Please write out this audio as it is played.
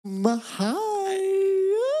Hi,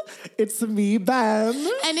 it's me, Ben.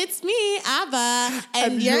 And it's me, Abba.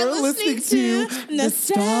 And, you're listening to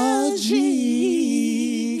Nostalgic.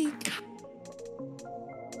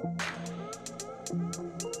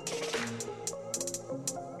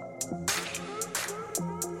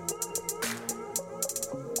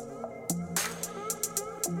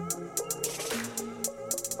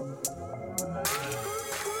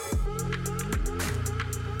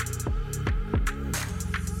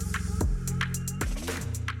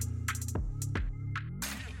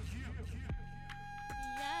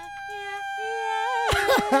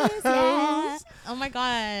 Yes. Oh my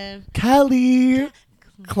God. Kelly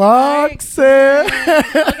Clarkson.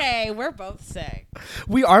 Okay, we're both sick.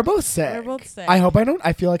 We are both sick. We're both sick.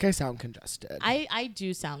 I feel like I sound congested. I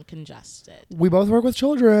do sound congested. We both work with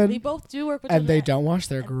children. We both do work with and children. they don't wash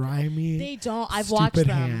their grimy. They don't. I've stupid watched them.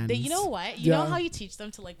 hands. You know what? You know Yeah. how you teach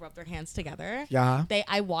them to like rub their hands together? Yeah.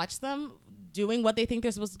 I watch them doing what they think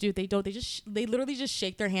they're supposed to do. They don't. They literally just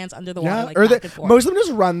shake their hands under the water Yeah, like or back and forth. most of them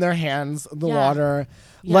just run their hands in the Yeah. water.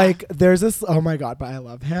 Yeah. Like there's this. Oh my God! But I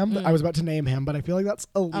love him. Mm. I was about to name him, but I feel like that's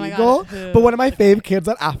illegal. my God, who? But one of my fave kids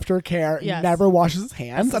at aftercare Yes. never washes his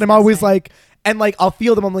hands, That's and I'm always disgusting. like, and like I'll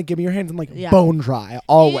feel them. I'm like, give me your hands. I'm like Yeah. bone dry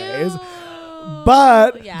always. Ew.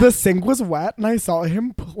 But Yeah. the sink was wet, and I saw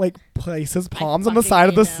him place his palms on the fucking side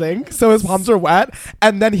of the hate him. sink, so his palms are wet.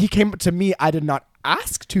 And then he came to me. I did not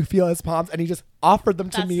ask to feel his palms, and he just offered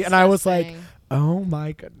them to That's me, and I was like, disgusting. oh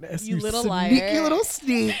my goodness, You little sneaky liar. little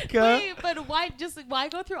sneak. Wait, but why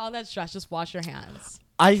go through all that stress? Just wash your hands.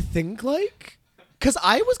 I think like, cause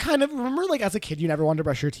I was kind of remember like as a kid you never wanted to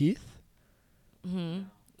brush your teeth. Mm-hmm.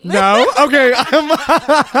 No, okay.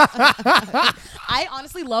 I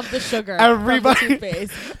honestly love the sugar Everybody- from the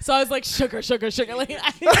toothpaste. So I was like, sugar. Like,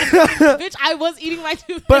 bitch, I was eating my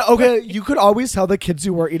toothpaste. But okay, you could always tell the kids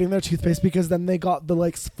who were eating their toothpaste because then they got the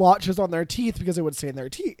like splotches on their teeth because it would stain their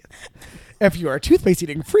teeth. If you are a toothpaste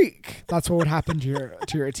eating freak, that's what would happen to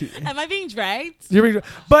your teeth. Am I being dragged?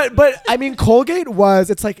 But I mean, Colgate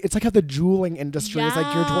it's like how the jeweling industry is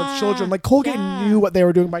like geared towards Yeah. children. Like Colgate Yeah. knew what they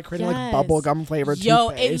were doing by creating like Yes. bubble gum flavored Yo,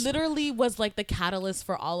 toothpaste. it literally was like the catalyst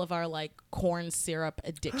for all of our like corn syrup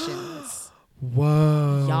addictions.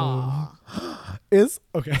 Whoa. Yeah. Is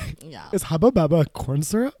Yeah. Is Hubba Bubba corn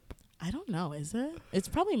syrup? I don't know, is it? It's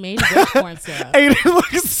probably made with corn syrup. Aiden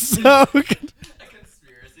looks so good.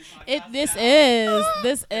 This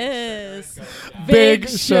is Big Big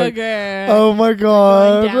Sugar. Sugar. Oh my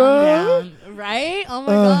Going God. down, right? Oh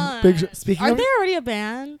my God. Speaking Are of they already a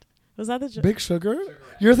band? Was that the Big Sugar,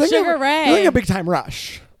 you're thinking Sugar Ray. You're thinking of Big Time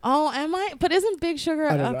Rush. Oh, am I? But isn't Big Sugar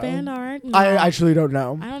I a don't know. band already? No. I actually don't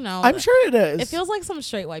know. I don't know. I'm sure it is. It feels like some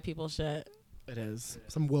straight white people shit. it is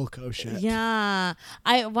some Wilco shit. Yeah.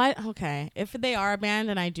 Okay. If they are a band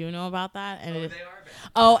and I do know about that and They are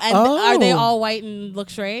a band. are they Oh. all white and look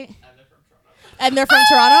straight? And they're from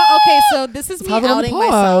Toronto? Okay, so this is me have it on the outing pod.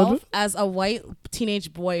 myself as a white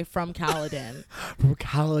teenage boy from Caledon. From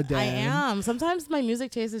Caledon. I am. Sometimes my music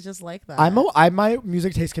taste is just like that. My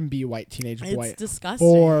music taste can be white teenage It's boy. disgusting.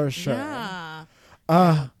 For sure. Yeah.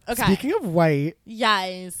 Okay. Speaking of white,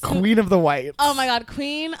 Yes. Queen of the Whites. Oh my God,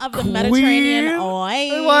 Queen of the Queen Mediterranean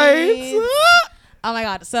Whites. Whites. Oh my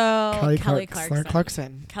God. So Kelly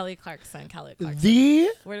Clarkson. Kelly Clarkson. The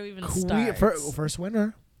Where do we even queen, start? first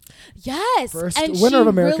winner. Yes. First and winner she of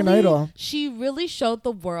American really- Idol. She really showed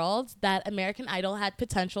the world that American Idol had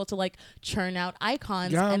potential to like churn out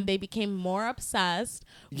icons, Yeah. and they became more obsessed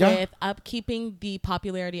Yeah. with upkeeping the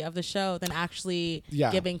popularity of the show than actually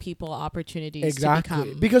Yeah. giving people opportunities to Exactly.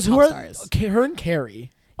 become Because who pop are stars. her and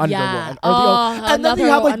Carrie Underwood Yeah. are the and then you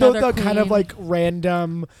have like the another kind of queen. like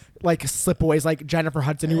random like slipaways like Jennifer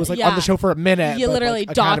Hudson who was like on Yeah. the show for a minute. You but, literally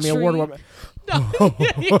like, Academy Daughtry. Award woman. No.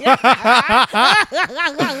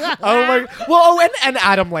 Oh my! Well, and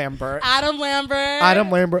Adam Lambert. Adam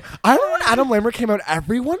Lambert. I remember when Adam Lambert came out,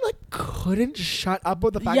 everyone like couldn't shut up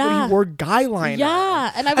with the fact that Yeah. he wore guy liner.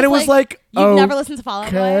 Yeah, and it was like, you've never listened to Fall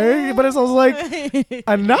Out Boy? okay, but it's also like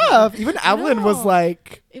enough. Even Ellen was know.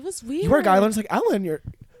 like, It was weird. "You wear guy liners." Like Ellen, you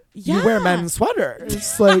wear Yeah. men's sweaters.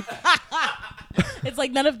 It's like It's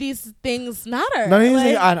like none of these things matter. none of these Like,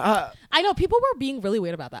 things add up. I know people were being really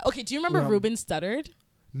weird about that. Okay, do you remember Yeah. Ruben Studdard?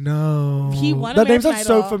 No, He won that name American sounds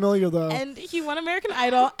so Idol, familiar though. And he won American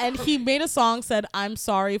Idol, and he made a song said "I'm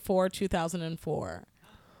sorry for 2004."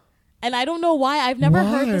 And I don't know why. I've never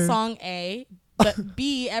heard the Why? song A, But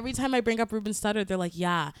B, every time I bring up Ruben Studdard, they're like,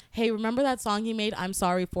 yeah, hey, remember that song he made, I'm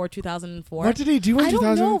Sorry, for 2004? What did he do in I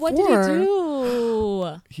 2004? don't know. What did he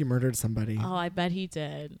do? He murdered somebody. Oh, I bet he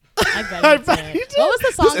did. I bet he did. What was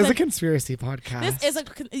the song? This is a conspiracy podcast. This is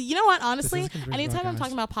you know what? Honestly, This is a conspiracy anytime I'm podcast.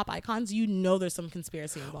 talking about pop icons, you know there's some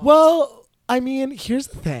conspiracy involved. Well, I mean, here's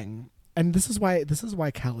the thing. And this is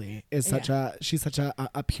why Kelly is such she's such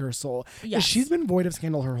a pure soul. Yes. She's been void of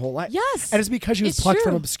scandal her whole life. Yes. And it's because she was It's plucked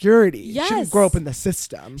true. from obscurity. She Yes. didn't grow up in the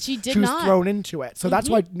system. She did She was not. thrown into it. So that's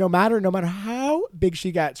why no matter how big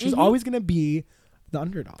she gets, she's always gonna be the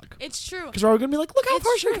underdog. It's true. Because we're all gonna be like, look how It's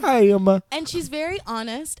far she true. came. And she's very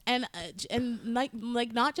honest and like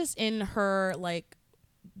not just in her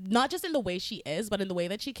not just in the way she is, but in the way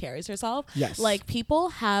that she carries herself. Yes. Like people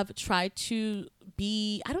have tried to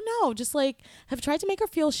be, I don't know, just like have tried to make her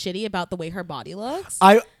feel shitty about the way her body looks.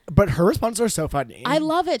 But her responses are so funny. I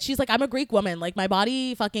love it. She's like, I'm a Greek woman. Like my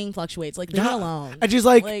body fucking fluctuates. Like leave me alone. And she's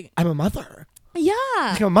like, Like- I'm a mother. Yeah.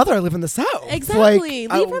 I'm a mother. I live in the South. Exactly.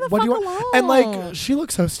 Like, Leave her the what do you fuck want? And like, alone. she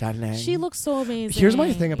looks so stunning. She looks so amazing. Here's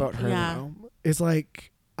my thing about her Yeah. though, is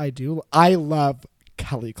like I love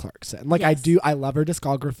Kelly Clarkson. Like Yes. I love her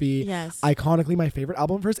discography. Yes. Iconically, my favorite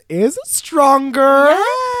album of hers is Stronger.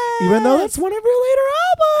 Yes. Even though that's one of her later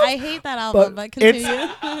albums. I hate that album, but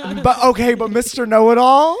continue. But okay, but Mr. Know It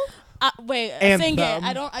All. Wait, Anthem. sing it.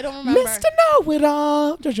 I don't remember. Mr. Know It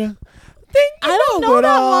All. Think you I don't know it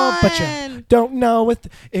that all, but you one. don't know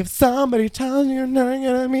if somebody tells you you're not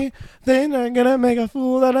gonna me, they're not gonna make a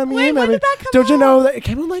fool out of me. Wait, when maybe. did that come Don't you out? know that it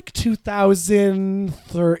came out like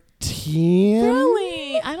 2013?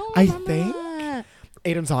 Really? I don't I remember think. that.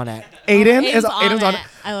 Aiden's on it. Aiden's on it.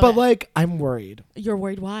 I love But it. like, I'm worried You're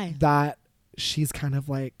worried why? that she's kind of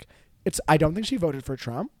like. I don't think she voted for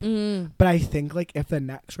Trump, Mm. but I think like if the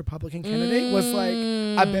next Republican candidate was like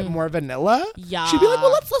a bit more vanilla, Yeah. she'd be like,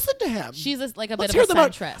 well, let's listen to him. She's like a Let's bit hear of a them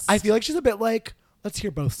out. centrist. I feel like she's a bit like, let's hear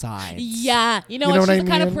both sides. Yeah, you know You what? know She's what I the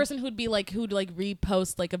kind of mean? person who'd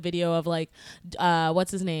repost like a video of like, what's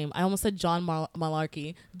his name? I almost said John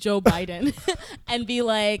Malarkey, Joe Biden, and be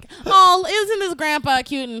like, oh, isn't this grandpa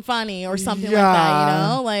cute and funny or something like that?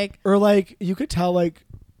 You know, like. Or like you could tell like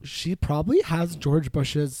she probably has George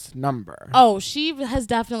Bush's number. Oh, she has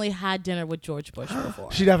definitely had dinner with George Bush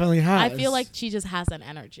before. She definitely has. I feel like she just has an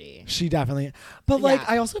energy. she definitely. But like Yeah.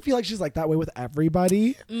 I also feel like she's like that way with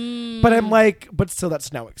everybody. Mm. But I'm like, but still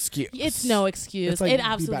that's no excuse. It's no excuse. It's like, It be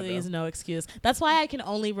absolutely better. is no excuse. That's why I can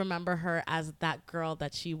only remember her as that girl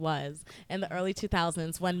that she was in the early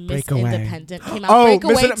 2000s when Miss Breakaway. Independent came out. Oh,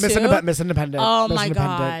 Breakaway Miss too. Independent. Oh Miss my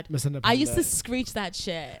Independent. God. Miss Independent. I used to screech that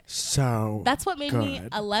shit. So That's what made me good.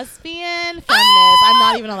 a lesbian feminist. I'm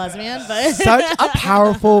not even a lesbian, but such a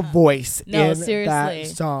powerful voice No, in seriously.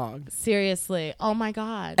 that song. seriously. Oh my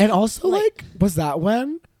God. And also Like- like was that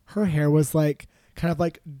when her hair was like kind of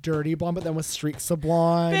like dirty blonde but then with streaks of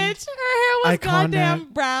blonde? Bitch, her hair was Iconic. goddamn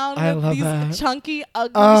brown I with love these that. chunky,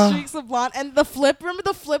 ugly streaks of blonde. And the flip, remember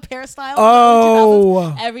the flip hairstyle? in the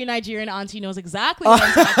Oh. 2000s? Every Nigerian auntie knows exactly what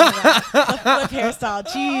I'm talking about. The flip hairstyle.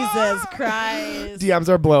 Jesus Christ. DMs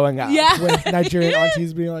are blowing up Yeah. with Nigerian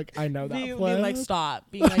aunties being like, I know that Being flip. like, stop.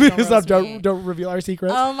 Being like, don't, roast me. don't reveal our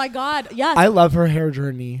secrets. Oh my God. Yes. I love her hair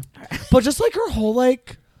journey. But just like her whole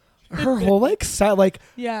set, like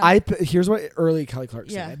Yeah. here's what early Kelly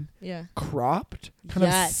Clarkson yeah. said. Yeah. Cropped, kind of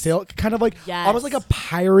Yes. silk, kind of like Yes. almost like a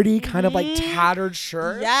piratey kind of like Mhm. tattered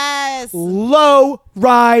shirt. Yes. Low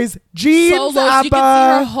rise jeans, So low, ABBA. you could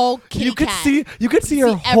see her whole kitty you could cat. see her see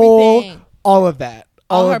whole everything. all of that.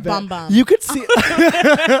 All her of that. bum bum. You could see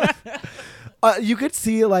you could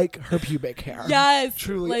see like her pubic hair. Yes.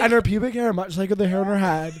 Truly. Like, And her pubic hair, much like the hair on her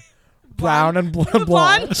head. Brown and blonde.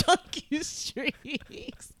 blonde chunky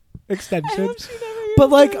streaks. I Extensions. hope she never hears But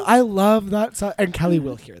like this. I love that song, and Kelly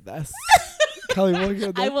will hear this. Kelly will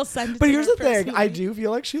hear this. I will send it But to here's her the thing: I personally. do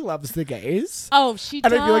feel like she loves the gays, Oh, she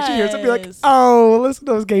and does. I feel like she hears it and be like, "Oh, listen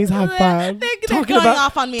to those gays have fun, They're going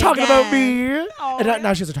off on me talking again. about me." Oh, And now, yeah.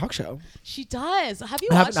 now she has a talk show. She does. Have you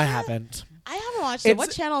I watched haven't. I it? haven't. I haven't watched it. It's-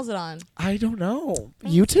 What channel is it on? I don't know.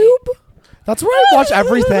 YouTube. That's where I watch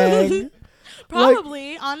everything.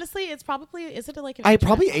 Probably. Honestly, it's probably. Is it like? An I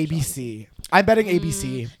probably internet talk show? ABC. I'm betting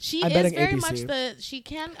ABC. She I'm is betting very ABC. much the. She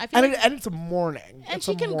can. I feel And, like. and it's a morning. And It's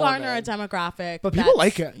she a can garner a morning. demographic. But people that's-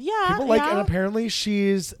 like it. Yeah. People like it. yeah. And apparently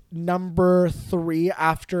she's number 3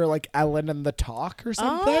 after like Ellen and the Talk or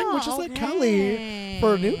something, Oh, which is like okay. Kelly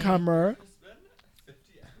for a newcomer.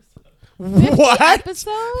 50 What?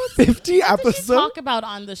 episodes? 50 What does she episodes? talk about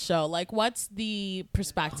on the show? Like, what's the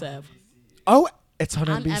perspective Oh, it's on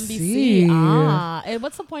on NBC. NBC? Ah, and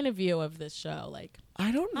what's the point of view of this show? Like,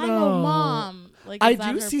 I don't know. I go, Mom. Like, I is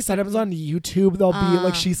that do her see sometimes on YouTube they'll be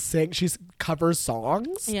like Uh. she covers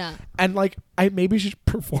songs. Yeah. And like I maybe should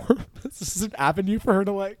perform. This is an avenue for her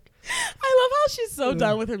to like. I love how she's so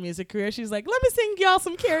done with her music career. She's like, let me sing y'all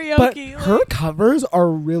some karaoke. But Like, her covers are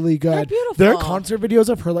really good. They're beautiful. There are concert videos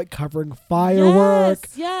of her like covering Firework.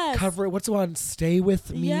 Yes. Cover what's the one? Stay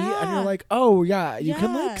with me. And Yeah. you're like, oh yeah, you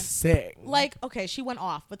can Yeah. like sing. Like, okay, she went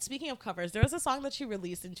off. But speaking of covers, there was a song that she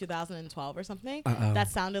released in 2012 or something Uh-oh.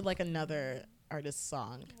 that sounded like another artist's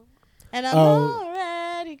song. And I'm Oh.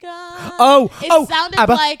 already gone. Oh, It sounded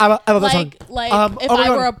ABBA, like ABBA, I love that song. if oh my I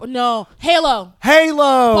God. were no Halo.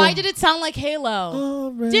 Halo. Why did it sound like Halo?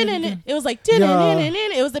 Already. It was like Yeah.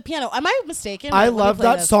 it was the piano. Am I mistaken? I Let me love play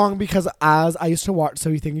that this. song because as I used to watch So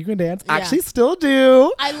You Think You Can Dance, Yeah. actually still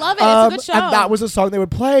do. I love it. It's a good show. And that was a song they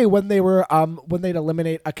would play when they were when they'd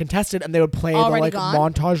eliminate a contestant, and they would play Already the like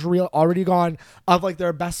Gone? montage reel Already Gone of like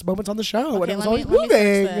their best moments on the show, and it was always let me search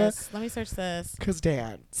moving. this. Let me search this. Cause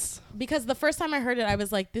dance. Because the first time I heard it, I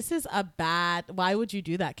was like, this is a bad. Why would you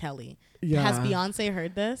do that, Kelly? Yeah. Has Beyonce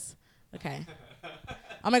heard this? Okay.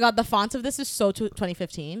 Oh my God, the font of this is so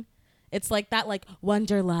 2015. It's like that, like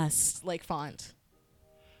Wonderlust, like font.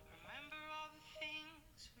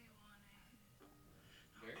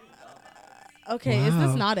 Okay, is this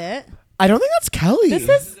Wow. not it? I don't think that's Kelly.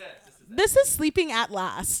 This is Sleeping at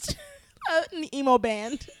Last, an emo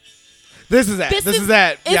band. This is it. This is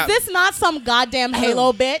it. Is Yeah. this not some goddamn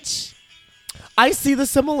Halo bitch? I see the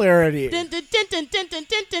similarity. Dun, dun, dun, dun, dun, dun,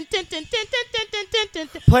 dun, dun, dun, dun, dun, dun, dun, dun,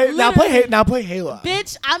 dun. Literally. Now play Halo.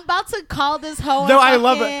 Bitch, I'm about to call this hoe. No, and I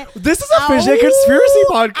love fucking- it. This is a Fidget Conspiracy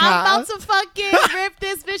podcast. I'm about to fucking rip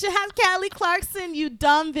this bitch and have Kelly Clarkson, you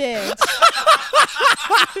dumb bitch.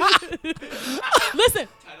 Listen.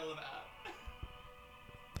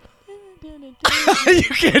 You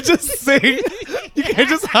can't just sing. You can't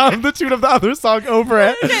just hum the tune of the other song over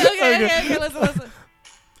it. Okay, listen.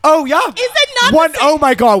 Oh yeah. Is it not one? the same? Oh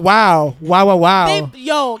my God! Wow!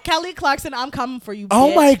 Yo, Kelly Clarkson, I'm coming for you. Oh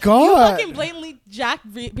bitch. my You God. fucking blatantly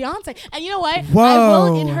jacked Beyonce. And you know what? I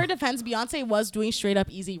Whoa. will, in her defense, Beyonce was doing straight up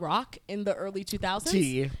easy rock in the early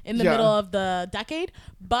 2000s, in the Yeah. middle of the decade.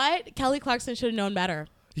 But Kelly Clarkson should have known better.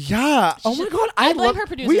 Yeah. Oh my God! I blame love her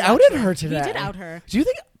producers. We outed actually. her today. We did out her. Do you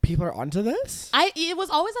think people are onto this? It was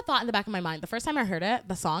always a thought in the back of my mind. The first time I heard it,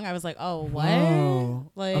 the song, I was like, oh, what? Oh.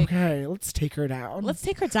 Like, Okay, let's take her down. let's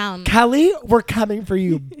take her down. Kelly, we're coming for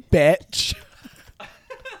you, bitch.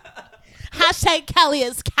 Hashtag Kelly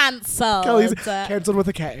is canceled. Kelly's canceled with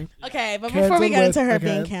a K. Okay, but before we Canceled get into with- her okay.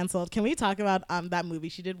 being canceled, can we talk about that movie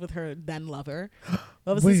she did with her then lover?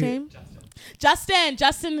 What was his Wait. name?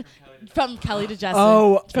 Justin from Kelly to Justin.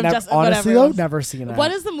 Oh, from honestly whatever though, else. never seen it.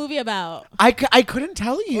 What is the movie about? I couldn't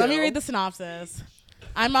tell you. Let me read the synopsis.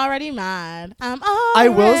 I'm already mad. I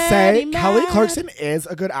will say mad. Kelly Clarkson is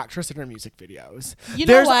a good actress in her music videos. You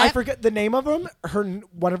know what? I forget the name of them.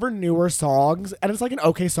 One of her newer songs, and it's like an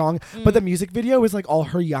okay song, but the music video is like all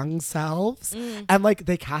her young selves, and like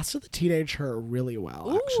they casted the teenage her really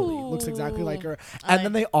well. Actually, looks exactly like her, and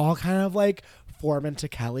then they all kind of like form into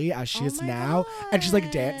Kelly as she Oh is my now, and she's like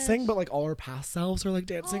gosh. dancing, but like all her past selves are like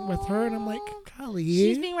dancing with her, and I'm like, Kelly,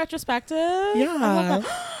 She's being retrospective. Yeah. I love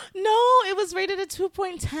that. No, it was rated a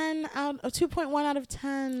 2.1 out of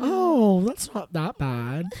 10. oh, that's not that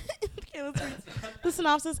bad. Okay, let's read the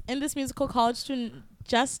synopsis. In this musical, college student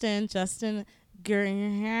Justin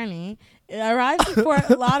Gurney arrives in Fort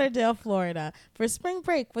Lauderdale, Florida for spring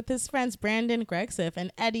break with his friends Brandon Gregsiff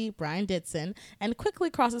and Eddie Brian Ditson, and quickly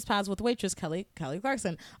crosses paths with waitress Kelly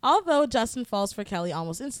Clarkson. Although Justin falls for Kelly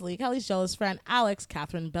almost instantly, Kelly's jealous friend Alex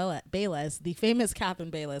Catherine Bayless, the famous Catherine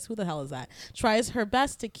Bayless, who the hell is that, tries her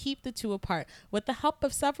best to keep the two apart. With the help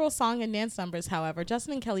of several song and dance numbers, however,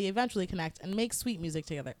 Justin and Kelly eventually connect and make sweet music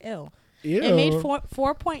together. Ew. It made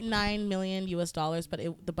 $4.9 million US, but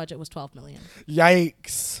the budget was $12 million.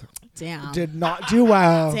 Yikes. Damn. Did not do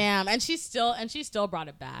well. Damn. And she still brought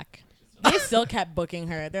it back. They still kept booking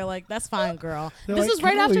her. They're like, that's fine, girl. They're This like, was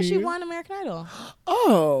right after she Kelly. won American Idol.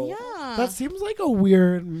 Oh. Yeah. That seems like a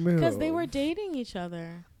weird move. Because they were dating each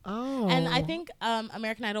other. Oh. And I think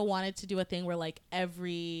American Idol wanted to do a thing where like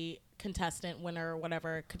every contestant, winner, or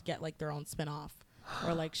whatever, could get like their own spin-off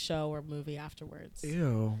or like show or movie afterwards.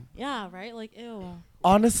 Ew. Yeah, right? Like, ew.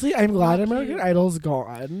 Honestly, I'm glad Not American cute. Idol's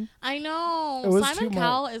gone. I know. It was Simon too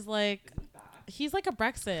Cowell is like, he's like a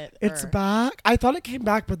Brexit. It's back. I thought it came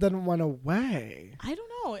back, but then went away. I don't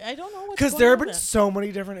know. I don't know what's Because going there on have been with it. so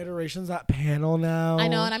many different iterations of that panel now. I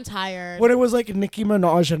know, and I'm tired. When it was like Nicki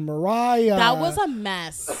Minaj and Mariah. That was a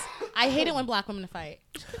mess. I hate it when black women fight.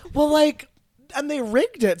 Well, like, and they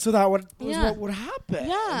rigged it so that was Yeah. what would happen.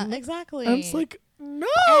 Yeah, exactly. And it's like,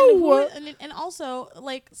 No. And also,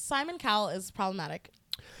 like, Simon Cowell is problematic.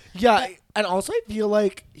 Yeah, and also I feel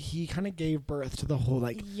like he kind of gave birth to the whole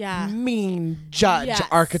like Yeah. mean judge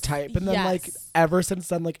archetype, and then like ever since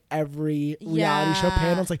then, like every reality show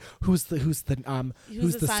panel, it's like who's the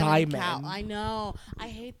Simon Cowell? I know, I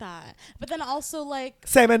hate that. But then also like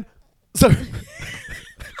Simon, sorry.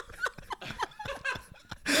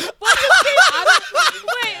 What just came out of,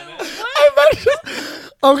 wait,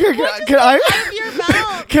 what? Okay, can I? Out of your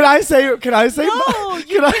mouth? Can I say? No, my,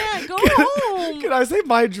 you can't. Go home. Can I say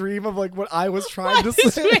my dream of like what I was trying to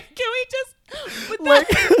say? Can we just? Like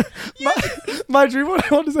my dream, what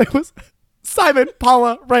I wanted to say was Simon,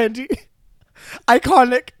 Paula, Randy,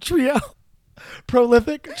 iconic trio,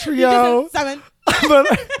 prolific trio. Simon.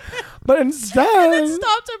 but instead, and then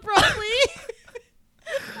stopped abruptly.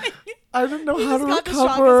 I didn't know He how to just got the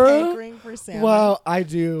strongest recover. hankering for salmon. Well, I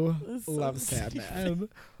do So love stupid. salmon.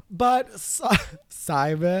 But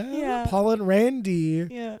Simon, Yeah. Paul, and Randy,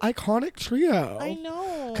 Yeah. iconic trio. I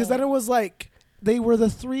know. Because then it was like, they were the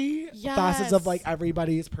three facets of Yes. like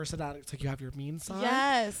everybody's personality. It's like you have your mean side.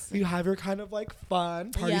 Yes. You have your kind of like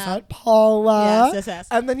fun party Yeah. side, Paula. Yes.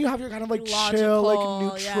 And then you have your kind of like chill, Logical,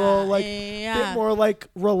 like neutral, yeah, like yeah. bit more like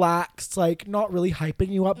relaxed, like not really hyping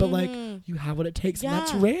you up, but like Mhm. you have what it takes, and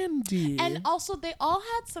that's Yeah. Randy. And also, they all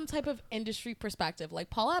had some type of industry perspective. Like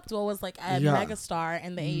Paula Abdul was like a Yeah. megastar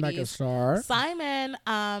in the 80s. Megastar. Simon,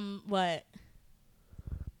 what?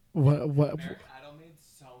 What? American Idol made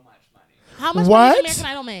so much money. How much money What? did American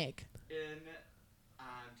Idol make? In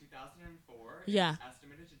 2004, Yeah. it was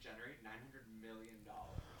estimated to generate $900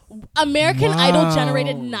 million. American Idol Wow.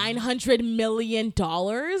 generated $900 million.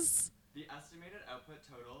 The estimated output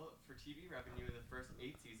total for TV revenue in the first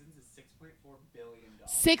 8 seasons is $6.4 billion.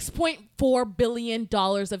 $6.4 billion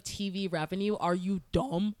of TV revenue. Are you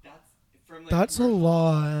dumb? That's from like That's a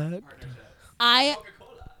lot. partnerships. I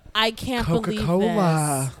Coca-Cola. can't believe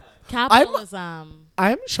Coca-Cola. this. Capitalism.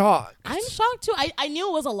 I'm shocked. I'm shocked too. I knew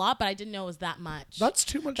it was a lot, but I didn't know it was that much. That's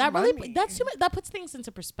too much That money. really that's too much. That puts things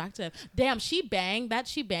into perspective. Damn, She Bang,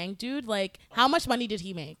 dude. Like, how much money did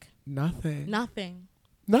he make? Nothing. Nothing.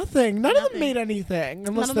 None of them Nothing. made anything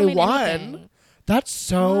unless None of they them made won. anything. That's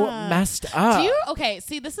so Yeah. messed up. Do you okay?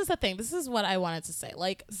 See, this is the thing. This is what I wanted to say.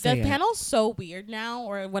 Like, Say the it. panel's so weird now,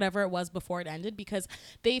 or whatever it was before it ended, because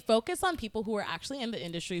they focus on people who are actually in the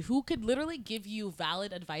industry who could literally give you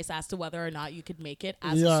valid advice as to whether or not you could make it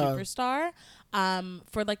as a Yeah. superstar.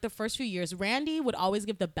 For like the first few years, Randy would always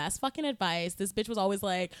give the best fucking advice. This bitch was always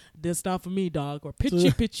like, "This not for me, dog," or "Pitchy,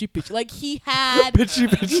 pitchy, pitchy." Like, he had Pitchy.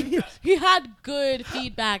 he had good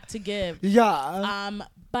feedback to give. Yeah.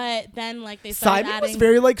 But then like they started Simon adding. was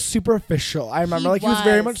very like superficial. I remember He like he was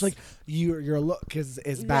very was. much like your look is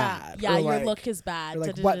bad. Yeah, Or, your like, look is bad. or,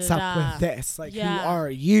 like da, da, what's da, up da. with this? Like Yeah. who are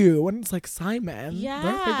you? And it's like Simon. They're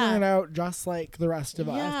Yeah. figuring it out just like the rest of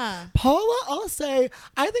us. Yeah. Paula, I'll say,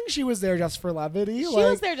 I think she was there just for levity. She like,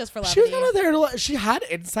 was there just for levity. She was kind of there to. She had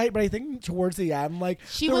insight, but I think towards the end, like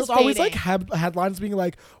She there was was always like fading. headlines being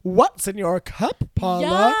like, "What's in your cup,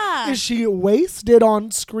 Paula? Yeah. Is she wasted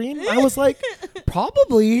on screen?" I was like,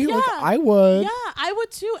 probably. Like Yeah. I would. Yeah, I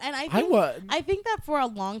would too. And I would. think that for a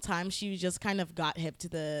long time she just kind of got hip to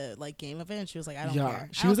the like game of it, and she was like, I don't Yeah, care.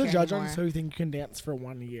 she I was don't a care judge on anymore. So You Think You Can Dance for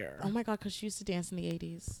 1 year. Oh my god, because she used to dance in the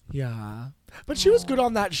 80s. Yeah, but she was good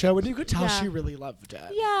on that show, and you could tell Yeah. she really loved it.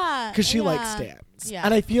 Yeah, because she yeah. likes dance. Yeah.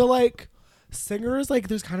 And I feel like singers, like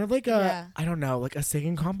there's kind of like a Yeah. I don't know, like a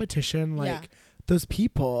singing competition, like. Yeah. Those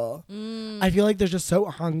people, Mm. I feel like they're just so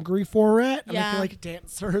hungry for it, and I Yeah. feel like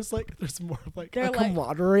dancers, like there's more of like They're a like-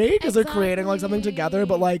 camaraderie because they're creating like something together.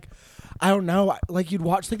 But Exactly. like, I don't know, like you'd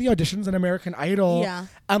watch like the auditions in American Idol, Yeah.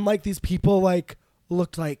 and like these people like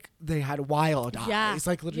looked like they had wild Yeah. eyes,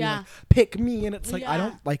 like literally Yeah. like pick me, and it's like I Yeah.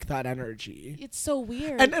 don't like that energy. It's so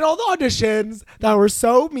weird. And all the auditions that were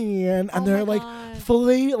so mean, and Oh they're my like God.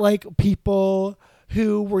 fully like people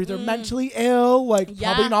who were either mentally ill, like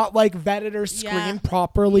Yeah. probably not like vetted or screened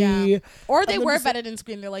properly. Yeah. Or they And then were just- vetted and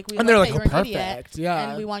screened. They're like, we and love they're that like, you're oh, an idiot, perfect, yeah.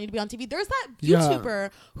 and we want you to be on TV. There's that Yeah.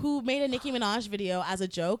 YouTuber who made a Nicki Minaj video as a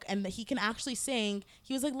joke, and he can actually sing.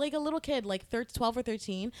 He was like a little kid, like 12 or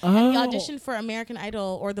 13, and he Oh. auditioned for American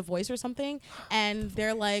Idol or The Voice or something. And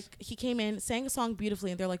they're like, he came in, sang a song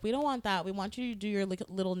beautifully, and they're like, we don't want that. We want you to do your like,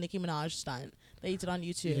 little Nicki Minaj stunt that you did on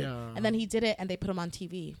YouTube. Yeah. And then he did it, and they put him on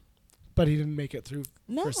TV. But he didn't make it through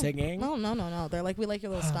No, for singing. No. They're like, we like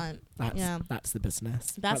your little stunt. That's Yeah. the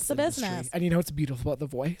business. That's the industry. business. And you know what's beautiful about The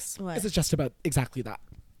Voice? What? Is it's just about exactly that.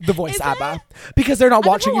 The Voice, Is ABBA. it? Because they're not I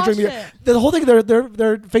watching you never during watched the whole thing.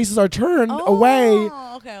 Their faces are turned away,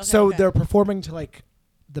 Okay, so okay. they're performing to like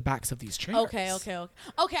the backs of these chairs. Okay.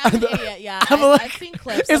 I'm an idiot. Yeah, I'm I've like, seen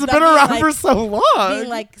clips. It's of been them being, around like, for so long. being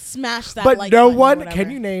like smash that. but like no button or one. whatever.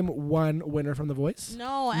 Can you name one winner from The Voice?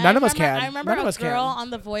 No, None of us remember, can. I remember None of a us girl can. on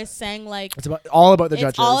The Voice saying like, It's all about the it's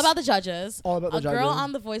judges. all about the judges. All about the a girl judges.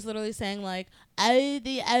 on The Voice literally saying like, "Oh,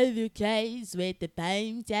 the avocats with the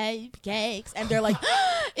bone type cakes," and they're like,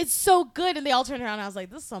 "It's so good," and they all turn around. And I was like,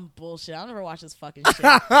 "This is some bullshit. I'll never watch this fucking shit."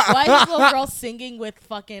 Why is this little girl singing with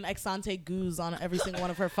fucking Exante goose on every single one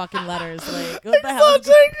of her fucking letters? Like, what the hell?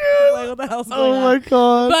 Like, what the hell's going Oh on? my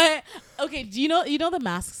god. But okay, do you know the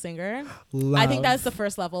Masked Singer? I think that's the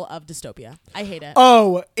first level of dystopia. I hate it.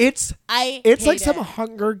 Oh, it's I like hate some it.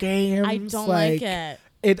 Hunger Games. I don't like it.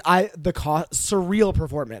 Surreal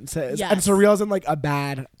performances. Yes. And surreal is in like a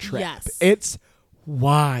bad trip. Yes. It's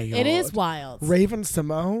wild. It is wild. Raven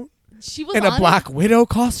Simone She was in on a Black Widow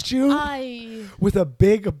costume I with a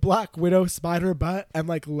big Black Widow spider butt and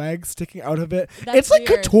like legs sticking out of it. That's It's like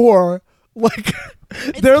weird. couture. Like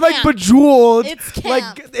they're like camp. bejeweled. It's like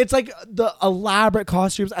camp. it's like the elaborate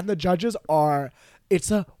costumes and the judges are. It's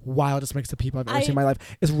the wildest mix of people I've ever seen in my life.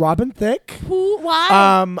 Is Robin Thicke? who?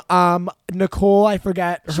 Why? Nicole, I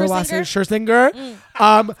forget her last name. Scherzinger?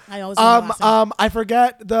 Scherzinger. I always know the last name. I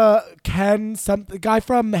forget the the guy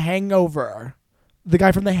from The Hangover. The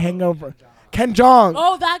guy from The Hangover. Ken Jeong.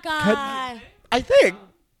 Oh, that guy. I think.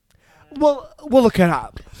 We'll look it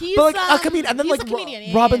up. He's but like a comedian, and then he's like a comedian.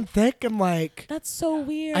 Yeah, Robin yeah. Thicke and like. That's so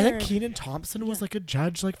weird. I think Kenan Thompson was like a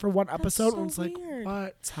judge like for one episode, so and it's like, weird.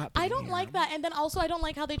 what's happening? I don't here? like that. And then also I don't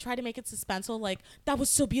like how they try to make it suspenseful. Like, that was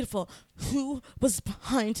so beautiful. Who was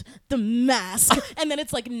behind the mask? And then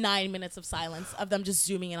it's like 9 minutes of silence of them just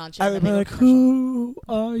zooming in on shit. And And they're then like, they go commercial. who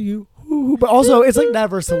are you? Who? But also, it's like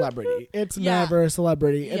never celebrity. It's Yeah. never a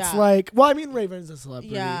celebrity. It's Yeah. like, well, I mean, Raven's a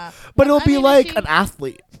celebrity. Yeah. But it'll I be mean, like she- an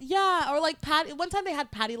athlete. Yeah, or like Patty. One time they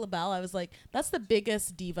had Patti LaBelle. I was like, that's the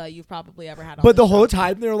biggest diva you've probably ever had on But the show. whole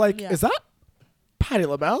time they're like, Yeah. is that Patti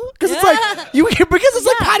LaBelle? Because it's Yeah. like because it's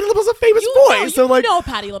like Yeah. Patti LaBelle's a famous you voice. know, so like, know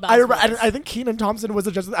Patti LaBelle. I remember. And I think Kenan Thompson was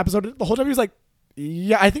the judge of the episode. The whole time he was like,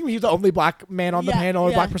 yeah, I think he was the only black man on the Yeah, panel or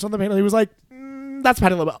yeah. black person on the panel. He was like, that's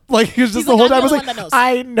Patti LaBelle. Like he was just He's the like, whole I'm time the was only like, one that knows.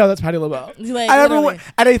 I know that's Patti LaBelle. He's like, and literally.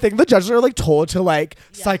 and I think the judges are like told to like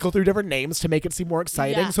Yeah. cycle through different names to make it seem more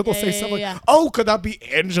exciting. Yeah, So they'll yeah, say yeah, something yeah, like, "Oh, could that be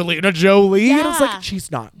Angelina Jolie?" And it's Yeah. like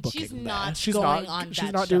she's not booking She's this. not She's going not. on She's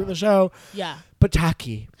that not show. doing the show. Yeah. But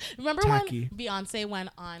Tacky. Remember Tacky. when Beyonce went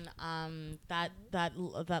on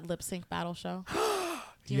that lip sync battle show?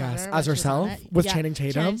 Do you Yes, remember as when she was on herself it? with Yeah, Channing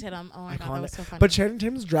Tatum. Channing Tatum. Oh my god, that Iconic. was so funny. But Channing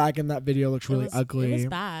Tatum's drag in that video looks really ugly. It was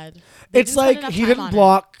bad. They It's didn't spend like enough he time didn't on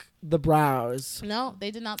block the brows. it. No,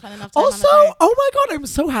 they did not spend enough time Also, on it. oh my god, I'm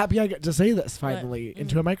so happy I get to say this finally Mm-hmm.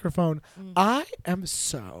 into a microphone. I am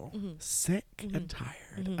so Mm-hmm. sick and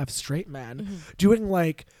tired of straight men doing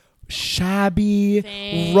like shabby,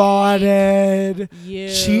 Thank rotted, you.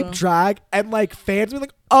 cheap drag, and like fans be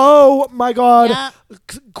like, "Oh my god, Yeah.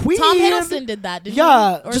 Queen!" Tom Hiddleston did that, didn't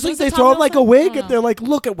Yeah, he? Or just like was they it throw Tom on like a Hiddleston? I wig don't and know. they're like,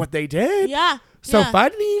 "Look at what they did." Yeah. So yeah.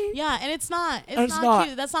 funny. Yeah, and it's not. It's, And it's not, not.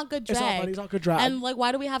 cute. That's not good It's drag. not funny. It's not good drag. And like,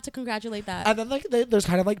 why do we have to congratulate that? And then like there's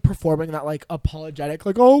kind of like performing that like apologetic,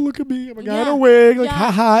 like, "Oh, look at me, I'm a guy in Yeah. a wig," like, Yeah.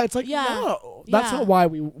 haha. It's like, Yeah. no, that's Yeah. not why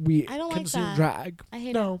we I don't like consume that. drag. I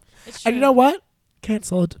hate No, it. It's true. and you know what?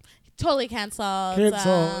 Cancelled. Totally canceled.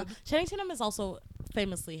 Canceled. Channing Tatum is also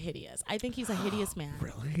famously hideous. I think he's a hideous man.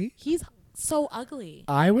 Really? He's so ugly.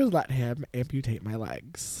 I would let him amputate my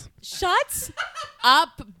legs. Shut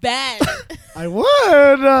up, Ben. I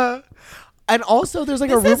would. And also, there's like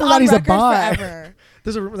a This is rumor that on he's a record bi. forever.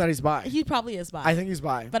 There's a rumor that he's bi. He probably is bi. I think he's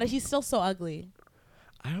bi. But he's still so ugly.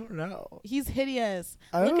 I don't know. He's hideous.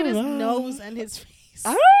 I Look at don't his know. nose and his face. I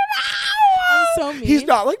don't know. I'm so mean. He's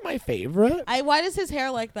not like my favorite. Why does his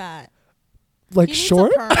hair like that? Like He needs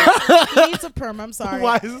short. a perm. He needs a perm. I'm sorry.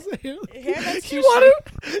 Why is his hair? Hair that's you too want him?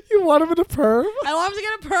 You want him in a perm? I want him to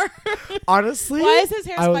get a perm. Honestly, Why is his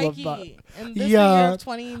hair I would love spiky? that. In this Yeah. year of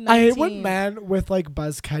 2019. I hate when men with like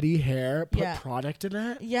buzz cutty hair put Yeah. product in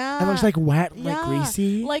it. Yeah. And it's like wet and like Yeah.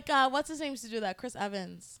 greasy. Like what's his name used to do that? Chris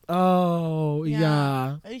Evans. Oh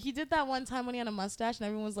yeah. He did that one time when he had a mustache and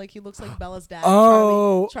everyone was like, he looks like Bella's dad.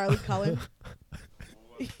 Oh. Charlie Cullen.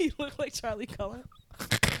 He looked like Charlie Cullen.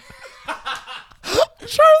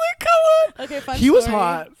 Charlie Cullen. Okay, fun He story. was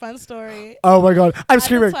hot. Fun story. Oh my god, I'm At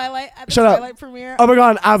screaming. the Shut up. Twilight premiere. Oh my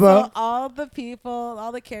god, ABBA. So all the people,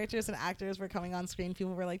 all the characters and actors were coming on screen.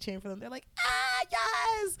 People were like cheering for them. They're like,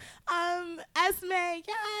 yes, Esme,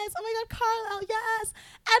 yes, oh my god, Carl, yes,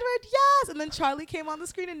 Edward, yes. And then Charlie came on the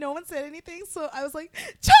screen and no one said anything. So I was like,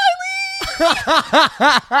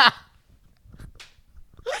 Charlie.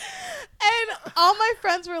 And all my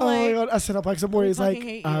friends were Oh my like, god, a Cineplex employee is like, fucking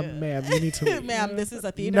hate you. ma'am, you need to leave. ma'am, this is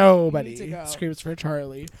a theater. Nobody You need to go. screams for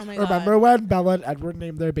Charlie. Oh my Remember when Bella and Edward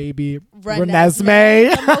named their baby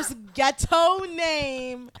Renesmee. Renesmee? The most ghetto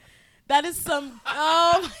name. That is some.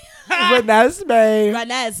 Oh my Renesmee.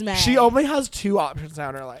 Renesmee. She only has two options now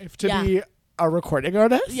in her life: to Yeah. be a recording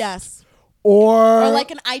artist, Yes. or Or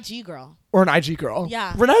like an IG girl. or an IG girl.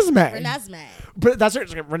 Yeah. Renesmee. Renesmee. But that's her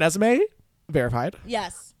Renesmee. Verified.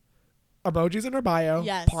 Yes. Emojis in her bio.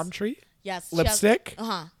 Yes. Palm tree. Yes. Lipstick. Uh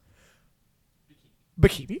huh.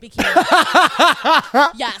 Bikini.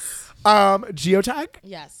 Bikini. Yes. Geotag.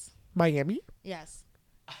 Yes. Miami. Yes.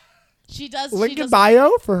 She does. Link she in does,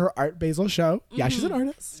 bio for her Art Basel show. Yeah, she's an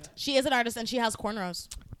artist. She is an artist and she has cornrows.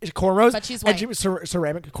 Cornrows. But she's And white. she was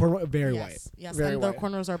ceramic cornrow. Very white. Yes. Yes. Very and white. the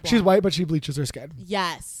cornrows are blonde. She's white, but she bleaches her skin.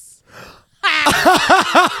 Yes.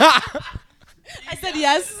 I said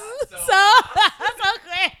yes. So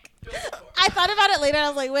quick. I thought about it later and I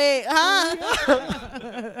was like, wait, huh?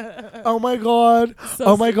 Oh my god. So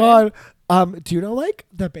Oh my stupid. god. Do you know like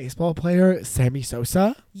the baseball player Sammy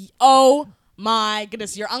Sosa? Oh my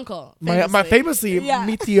goodness, your uncle. My famously Yeah.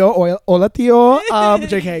 mi tío, hola tío.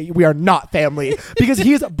 JK, we are not family because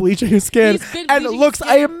he's bleaching his skin He's been and bleaching looks his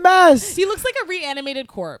skin. a mess. He looks like a reanimated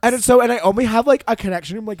corpse. And I only have like a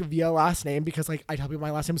connection like via last name because like I tell people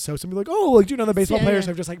my last name Sosa and be like, oh, like do you know the baseball Yeah, players? yeah.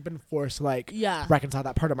 So I've just like been forced to like Yeah. reconcile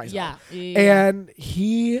that part of myself. Yeah. Yeah. And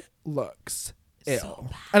he looks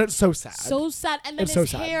ill. And it's so sad. So sad. And then It's so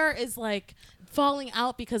his sad. hair is like falling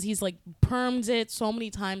out because he's like permed it so many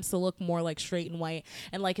times to look more like straight and white.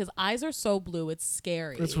 And like his eyes are so blue, it's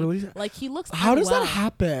scary. It's really like he looks How does unwell. that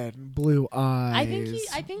happen? Blue eyes.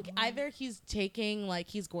 I think either he's taking like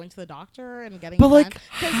he's going to the doctor and getting But, done. like,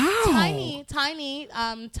 'Cause how? Tiny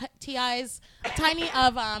Ti's Tiny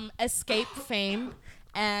of Escape fame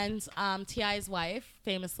and Ti's wife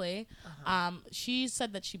famously she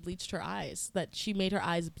said that she bleached her eyes, that she made her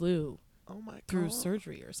eyes blue Oh my god. through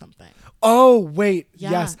surgery or something. Oh wait,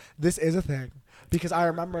 Yeah. yes, this is a thing because I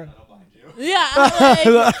remember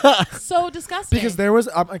Yeah, like, so disgusting. because there was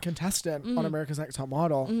a contestant on America's Next Top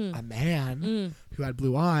Model, a man who had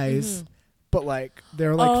blue eyes, but like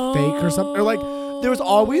they're like fake or something, or like there was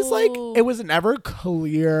always like it was never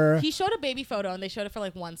clear. he showed a baby photo and they showed it for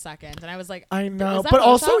like 1 second, and I was like, I know, is that but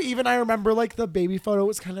also Photoshop? even I remember like the baby photo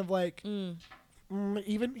was kind of like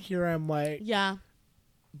even here I'm like yeah,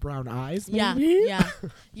 brown eyes. yeah, Maybe?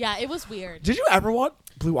 yeah. It was weird. Did you ever want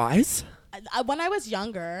blue eyes? When I was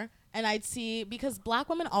younger, and I'd see, because black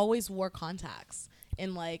women always wore contacts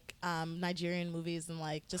in like Nigerian movies and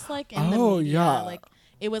like just like in the Oh, media, yeah. like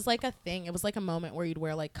it was like a thing. It was like a moment where you'd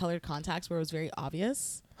wear like colored contacts where it was very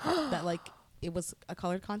obvious that like it was a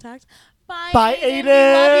colored contact. Bye, Aiden. We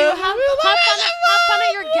love you. We Have fun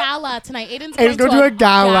at your gala tonight. Aiden's Aiden's going to a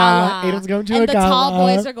gala. Aiden's going to and a the tall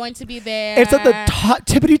gala. boys are going to be there. It's at the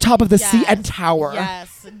tippity top of the Yes. CN Tower.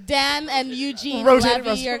 Yes, Dan and Eugene Rotating Levy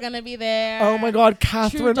restaurant. are going to be there. Oh my God,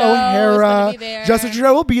 Catherine Trudeau's O'Hara, gonna be there. Justin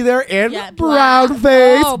Trudeau will be there in Yeah, brown black.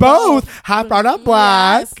 face, Oh, both both. half brown, half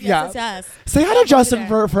black. Yes. Say hi I'll to be Justin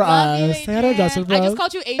there. for Love you, us. Say hi to Adrian. Justin for I us. just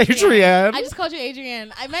called you Adrian. Adrian. I just called you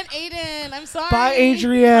Adrian. I meant Aiden. I'm sorry. Bye,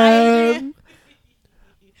 Adrian. Bye, Adrian.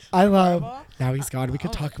 I love. Horrible. Now he's gone. We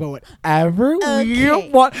can talk about whatever we Okay.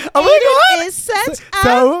 want. Oh my God, is such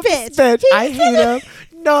so a bitch. bitch. I hate him.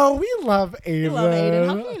 No, we love Aiden. You love Aiden.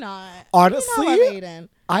 How can you not? Honestly, How can you not love Aiden?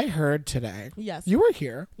 I heard today. Yes. You were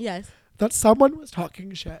here. Yes. That someone was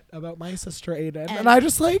talking shit about my sister Aiden, and And- I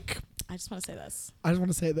just like. I just want to say this. I just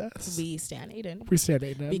want to say this. We stand Aiden. We stand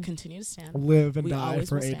Aiden. We continue to stand. Live and We die always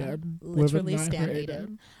for will stand. Aiden. Literally Live and die stand for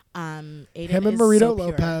Aiden. Aiden Him and is Marito so pure.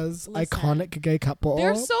 Lopez, Listen. iconic gay couple.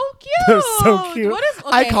 They're so cute. They're so cute. What is,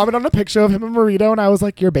 I okay. commented on a picture of him and Marito, and I was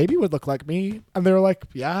like, "Your baby would look like me," and they were like,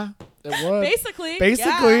 "Yeah, it would." Basically.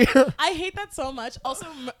 Basically. yeah. I hate that so much. Also,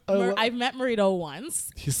 lo- I've met Marito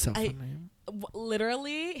once. He's so I- funny.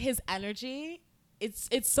 Literally, his energy. It's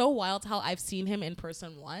so wild how I've seen him in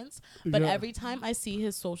person once, but Yeah. every time I see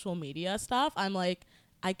his social media stuff, I'm like,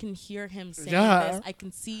 I can hear him saying Yeah. this. I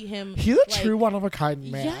can see him. He's a like, true one of a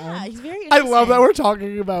kind man. Yeah, he's very. I love that interesting. we're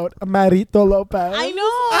talking about Marito Lopez. I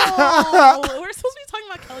know. We're supposed to be talking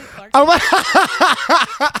about Kelly Clarkson. Oh my!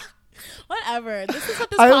 Whatever. This is what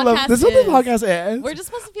this I podcast love this. Is what is. the podcast is. We're just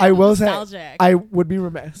supposed to be I will say, nostalgic. I would be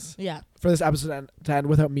remiss yeah. for this episode to end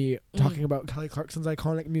without me talking about Kelly Clarkson's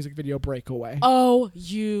iconic music video Breakaway. Oh,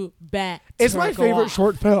 you bet. It's my favorite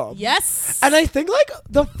short film. Yes. And I think like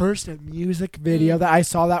the first music video that I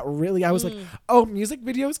saw that really, I was like, oh, music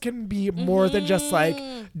videos can be more than just like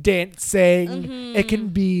dancing. It can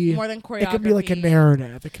be more than choreography. It can be like a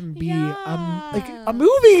narrative. It can be like Yeah. a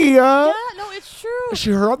movie. Yeah, no, it's true.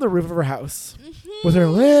 She her on the roof of her house with her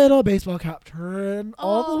little baseball cap turned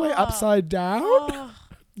all the way upside down. Oh,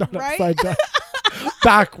 Not right? upside down.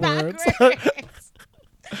 Backwards.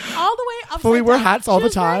 All the way upside Fully wear down. hats all She the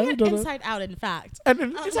was wearing time, it don't it? inside out, in fact. And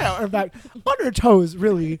inside out, in fact, on her toes,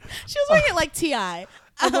 really. She was wearing it like T.I.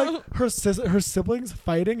 And like her siblings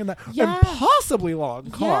fighting in that Yes. impossibly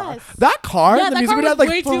long car. Yes. That car, Yeah, the that music car video had was like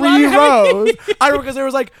way 3 too long, right? rows. I remember because there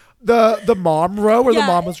was like the mom row where the Yeah,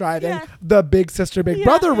 mom was driving, yeah. the big sister, big Yeah,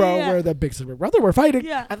 brother yeah, row yeah. where the big sister, big brother were fighting,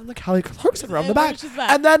 Yeah. and then the Kelly Clarkson row in the Where back, she's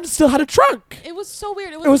back. and then still had a trunk. It was so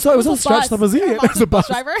weird. It was a stretch bus. limousine. Her It mom's was a bus.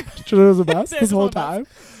 driver. She was a bus There's this a whole little bus. time.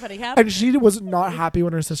 Funny cap. And she was not happy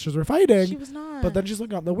when her sisters were fighting. She was not. But then she's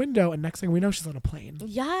looking out the window, and next thing we know, she's on a plane.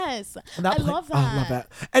 Yes. And that I plane- love that. Oh, I love that.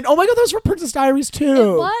 And oh my god, that was from Princess Diaries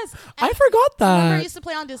too. It was. I And forgot remember, that. it used to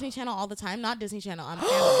play on Disney Channel all the time. Not Disney Channel.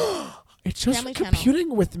 Family. It's just Family Channel.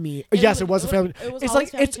 computing with me. It Yes, was- it was a family. it was it's always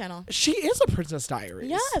like Family it's Channel. she is a Princess Diaries.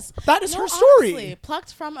 Yes. that is No, her story. honestly,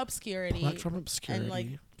 plucked from obscurity. Plucked from obscurity. And like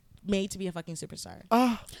made to be a fucking superstar.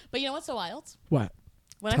 Ah, But you know what's so wild? what?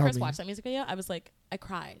 When Tell I first me. watched that music video, I was like, I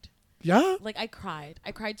cried. Yeah. Like I cried.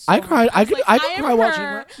 I cried so I hard. cried. I was could- like, I could am cry watching her.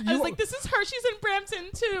 her. I was You- like, this is her. She's in Brampton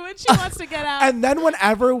too, and she wants to get out. And then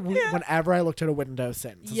whenever I looked at a window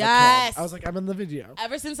since, as a Yes. kid, I was like, I'm in the video.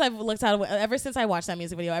 Ever since I watched that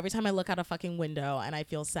music video, every time I look out a fucking window and I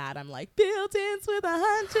feel sad, I'm like, buildings with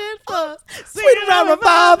 100 floors, Sweet around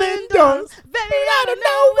revolving doors, baby, I don't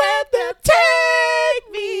know where they'll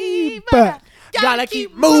take me, but gotta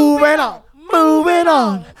keep moving on, moving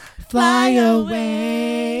on. Fly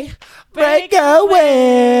away, break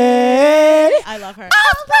away. I love her.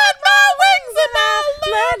 I'll spread my wings and I'll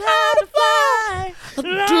learn how to fly.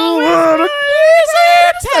 Do it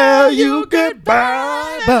easy to tell you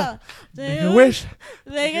goodbye, but make a wish,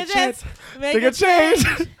 Make a chance, chance, make a change.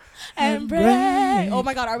 and pray. Oh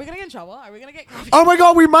my god, are we gonna get in trouble? Are we gonna get coffee? Oh my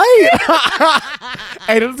god, we might.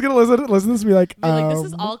 Aiden's gonna listen to this and be like, Be like, this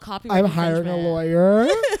is all copyright. I'm hiring a infringement. lawyer.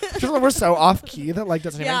 Just like we're so off key that like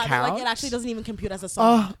doesn't Yeah, even count. like it actually doesn't even compute as a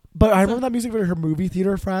song. But I remember that music video, her movie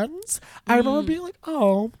theater friends. I remember being like,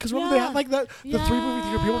 oh, because remember they Yeah. had like the three movie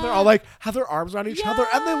theater people. Yeah. They're all like have their arms around each other,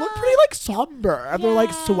 and they look pretty like somber, and they're like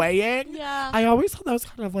Yeah. swaying. Yeah. I always thought that was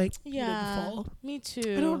kind of like Yeah. meaningful. Me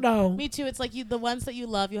too. I don't know. Me too. It's like the ones that you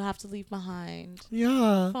love, you have to leave behind.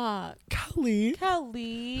 Yeah, Fuck. Kelly.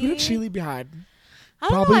 Kelly. Who did she leave behind? I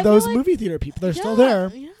don't know, Probably I feel those like- movie theater people. They're still Yeah,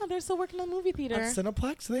 there. Yeah, they're still working on the movie theater. At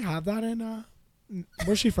Cineplex, do they have that in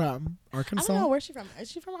where's she from? I Arkansas? don't know. Where's she from?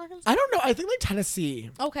 Is she from Arkansas? I don't know. I think like Tennessee.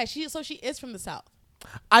 Okay, she is from the South.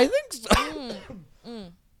 I think so.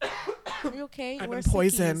 Are you okay? I've been Where's the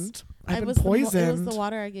poisoned. keys? I've It been was the poisoned.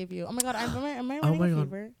 water I gave you. Oh my god, am I Oh running my a God.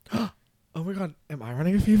 fever? Oh my god, am I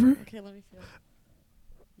running a fever? Okay, let me feel.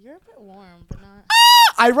 You're a bit warm, but not.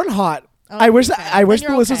 I run hot. Oh, I wish okay. I wish Then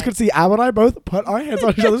the you're listeners okay. could see Ab and I both put our hands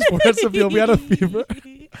on each other's foreheads to feel we had a fever.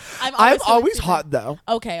 I'm I'm feeling always fever. hot though.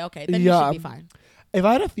 Okay, then you Yeah. should be fine. If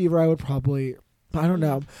I had a fever, I would probably. I don't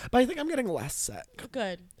know, but I think I'm getting less sick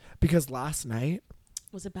Good. because last night,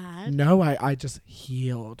 Was it bad? no, I just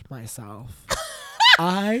healed myself.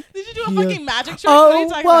 I Did you do a healed- fucking magic trick? What are you Oh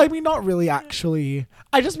talking well, I about? mean, not really. Actually,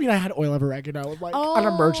 I just mean I had oil of oregano, like an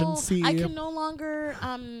emergency. I can no longer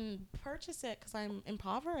purchase it because I'm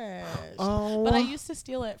impoverished. Oh, But I used to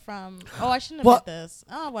steal it from. Oh, I shouldn't have Well, did this.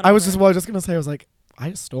 Oh, whatever. I was just gonna say I was like I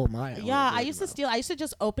just stole mine. Yeah, I used to steal. I used to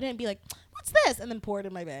just open it and be like, "What's this?" and then pour it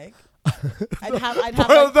in my bag. I'd have like, a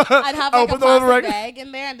Open the plastic reg- bag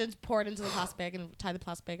in there and then pour it into the plastic bag and tie the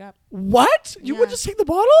plastic bag up. What? You would Yeah. just take the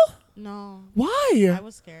bottle? No, Why? I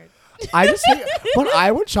was scared. I just think when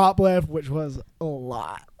I would shoplift, which was a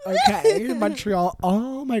lot. Okay, in Montreal,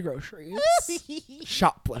 all my groceries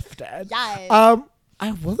shoplifted. Yes.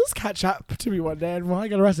 Will this catch up to me one day and when I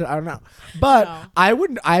get arrested? I don't know. But No.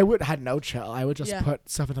 I would had no chill. I would just Yeah. put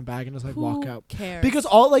stuff in the bag and just like walk Who out. cares? Because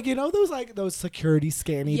all like those security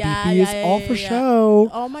scanny Yeah, BPs, yeah, yeah, all yeah, for yeah. show.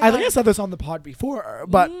 Oh my I think God. I said this on the pod before,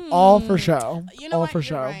 but all for show. You know all what? for You're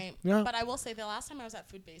show. right. Yeah. But I will say the last time I was at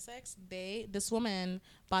Food Basics, this woman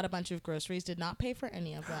bought a bunch of groceries, did not pay for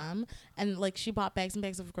any of them, and like she bought bags and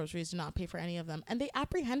bags of groceries, did not pay for any of them, and they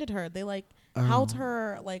apprehended her. They like held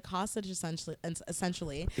her like hostage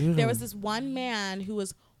essentially. There was this one man who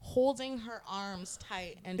was holding her arms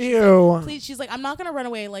tight, and she's Ew. like, please, she's like, I'm not gonna run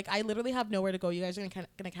away. Like, I literally have nowhere to go. You guys are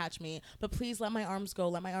gonna catch me, but please let my arms go.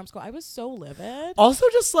 Let my arms go. I was so livid. Also,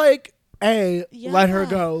 just like, let her Yeah.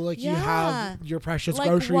 go. Like, you Yeah. have your precious Like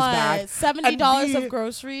groceries what? back. $70 And of B,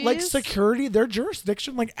 groceries. Like, security, their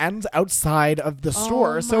jurisdiction like ends outside of the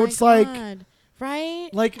store. Oh So my it's like, God. Right?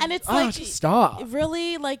 like, and it's like, just stop.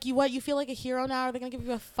 really, like, you feel like a hero now? Are they gonna give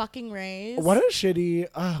you a fucking raise? What a shitty,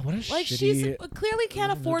 Like, she clearly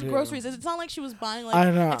can't afford do. groceries. It's not like she was buying I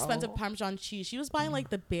know. like expensive Parmesan cheese. She was buying like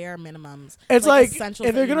the bare minimums. It's like, essentials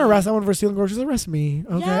if they're that you gonna need. arrest someone for stealing groceries, arrest me.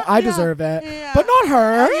 Okay, Yeah, I yeah, deserve it, yeah. but not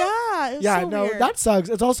her. Yeah, it was Yeah, so no, weird. that sucks.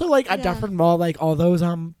 It's also like at Yeah. Dufferin Mall, like all those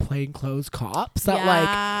plainclothes cops that like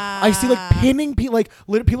Yeah. I see like pinning people, like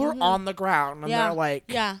people are Mhm. on the ground and Yeah. they're like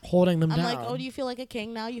Yeah. holding them I'm down. like, oh, do you feel like a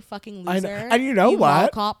king now? You fucking I loser. know. And you know mall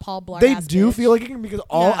what? Cop, Paul Blart They ass do bitch. feel like it because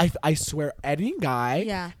all Yeah. I swear any guy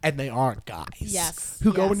Yeah. and they aren't guys Yes,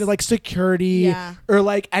 who go yes. into like security Yeah. or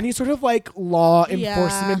like any sort of like law Yeah.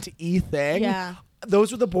 enforcement thing. Yeah.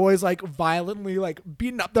 Those are the boys like violently like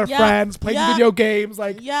beating up their Yeah. friends, playing Yeah. video games,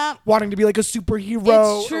 like Yeah. wanting to be like a superhero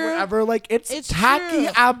It's or true. whatever. Like it's It's tacky,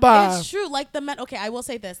 true. Abba. It's true. Like the men. Okay, I will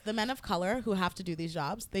say this: the men of color who have to do these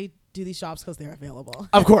jobs, they do these jobs because they're available.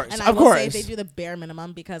 Of course, And I of will say course. they do the bare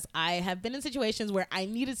minimum because I have been in situations where I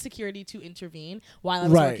needed security to intervene while I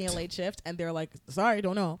was Right. working a late shift, and they're like, "Sorry,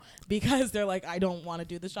 don't know," because they're like, "I don't want to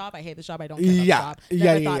do this job. I hate this job. I don't care about Yeah. the job." Yeah,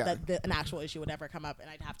 Never yeah, thought yeah. that an actual issue would ever come up, and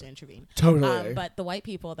I'd have to intervene. Totally. But the white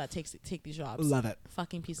people that take these jobs, Love it.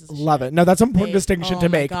 fucking pieces of Love shit. it. No, that's an important They- distinction oh to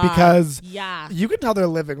my make God. because yeah. you can tell they're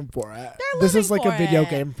living for it. They're This is living like a for video it.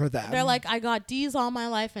 game for them. They're like, I got D's all my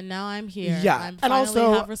life, and now I'm here. Yeah, I'm and finally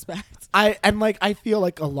also- have respect. I feel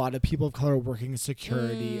like a lot of people of color working in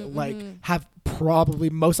security like Mhm. have probably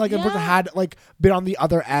most likely Yeah. had like been on the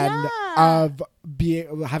other end Yeah. of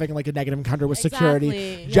having like a negative encounter with security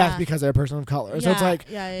Exactly, just yeah. because they're a person of color. So it's Yeah, like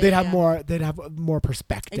yeah, yeah, they'd have yeah. more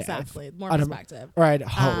perspective. Exactly, more I don't- perspective. Or I'd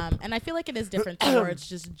hope. And I feel like it is different too, where it's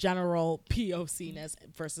just general POC-ness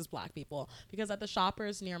versus black people. Because at the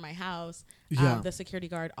Shoppers near my house, Yeah. the security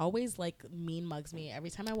guard always like mean mugs me every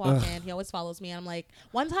time I walk in. He always follows me, and I'm like,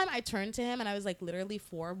 one time I turned to him and I was like, literally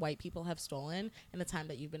 4 white people have stolen in the time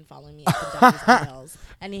that you've been following me up and down these aisles,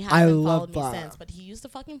 and he I hasn't love followed me that. since. But he used to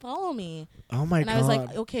fucking follow me. Oh my And god. I was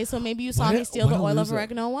like, okay, so maybe you saw What me a- steal the what a oil of loser.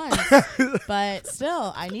 oregano once. But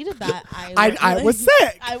still, I needed that. I was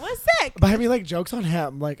sick. I was sick. But I mean, like jokes on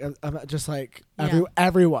him, like just like Yeah.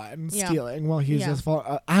 everyone Yeah. stealing while he's Yeah. just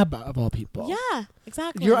ABBA of all people. Yeah,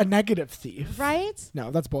 exactly. You're a negative thief. right? No,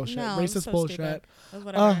 that's bullshit. No, Racist it's so bullshit. stupid.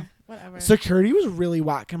 Whatever. Whatever. Security was really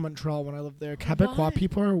whack in Montreal when I lived there. Quebecois Why?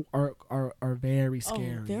 people are very oh,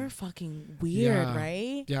 scary. they're fucking weird, Yeah.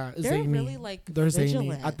 right? yeah, They're zany. really like They're zany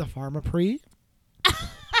vigilant. at the Pharmaprix.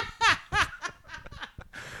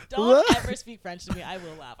 Don't ever speak French to me. I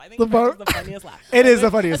will laugh. I think The French bar- is the funniest laugh. It is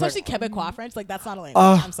the funniest Especially Quebecois French. Like, that's not a language.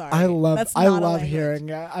 Oh, I'm sorry. I love That's not a language. hearing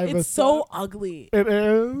it. It's so ugly. It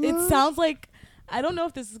is. It sounds like, I don't know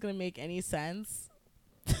if this is gonna make any sense.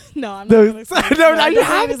 No, I'm No, not gonna explain it. no, now I'm you not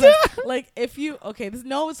gonna have explain to. it. Like, if you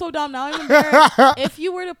it's so dumb. Now I'm embarrassed. If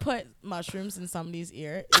you were to put mushrooms in somebody's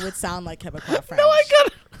ear, it would sound like Quebecois French. No, I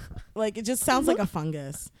got. Like, it just sounds like a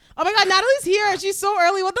fungus. Oh my god, Natalie's here and she's so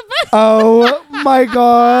early. What the fuck? Oh my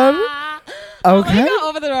god. Okay. Let me go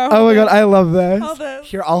over the door. Oh my god, I love this. Hold this.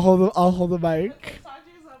 Here, I'll hold the mic. Talk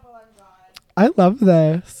to yourself while I'm gone. I love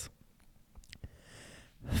this.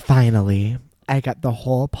 Finally, I got the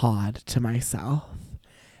whole pod to myself.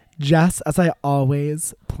 Just as I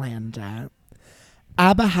always planned it.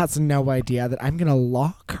 Abba has no idea that I'm going to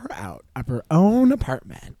lock her out of her own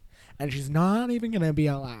apartment. And she's not even going to be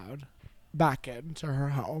allowed back into her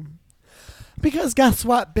home. Because guess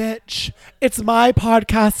what, bitch? It's my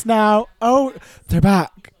podcast now. Oh, they're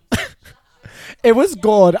back. It was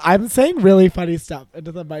gold. I'm saying really funny stuff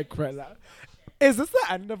into the mic right now. Is this the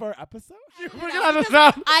end of our episode? We're gonna have to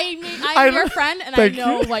stop. I'm your friend and I Thank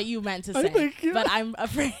know you. what you meant to I say. thank you. But I'm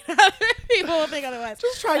afraid other people will think otherwise.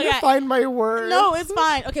 Just trying Okay. to find my words. No, it's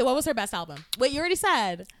fine. Okay, what was her best album? Wait, you already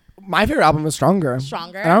said. My favorite album is Stronger.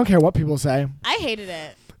 Stronger? I don't care what people say. I hated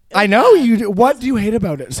it. It I was know bad. you do. What do you hate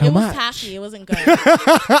about it so It was much? tacky. It wasn't good.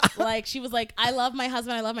 Like, she was like, I love my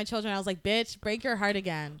husband. I love my children. I was like, bitch, break your heart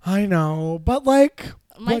again. I know, but like,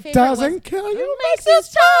 My what favorite doesn't was kill you makes you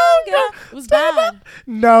stronger. It was bad.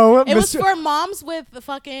 No, It was Mr. for moms with the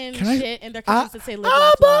fucking Can I- shit in their kitchens that say live,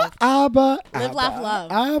 laugh, Abba, love. Abba, Live, laugh,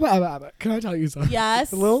 love. Abba. Can I tell you something?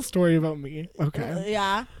 Yes. A little story about me. Okay.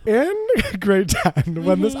 Yeah. In grade 10,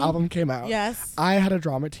 when this album came out, Yes. I had a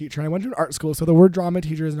drama teacher. And I went to an art school, so the word drama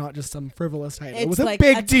teacher is not just some frivolous title. It It's was a like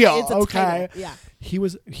big deal. it's a Okay. title. Yeah.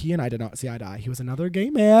 He and I did not see eye to eye. He was another gay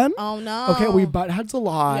man. Oh no. Okay, we butt heads a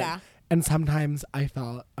lot. Yeah. And sometimes I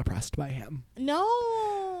felt oppressed by him.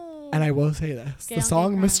 No. And I will say this. Gay The on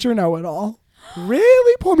song gay crime. Mr. Know-It-All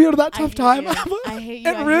really pulled me out of that I tough hate time. you. I hate you.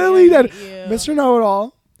 It I hate really you. I did. hate you. Mr.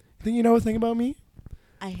 Know-It-All. Think you know a thing about me?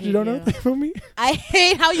 I hate You don't know a you. thing about me? I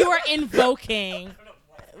hate how you are invoking.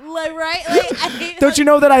 Like, right? Like, I hate Don't you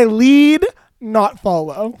know that I lead, not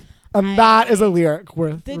follow? And that is a lyric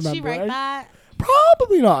worth Did remembering. she write that?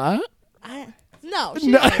 Probably not. No. She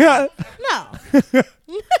No. didn't. No.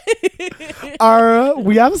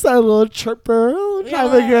 We have a little chirper kind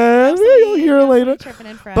of again. absolutely. You'll hear Yeah, later. chirping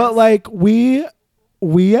in for But us. like we,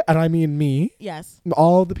 and I mean me, Yes.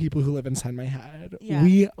 all the people who live inside my head, Yeah.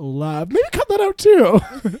 we love, maybe cut that out too.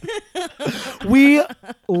 We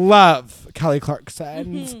love Kelly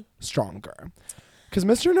Clarkson's Stronger. Because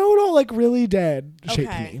Mr. Know-It-All like really did shape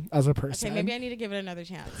Okay. me as a person. Okay, maybe I need to give it another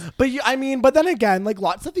chance. But but then again, like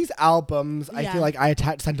lots of these albums, I Yeah. feel like I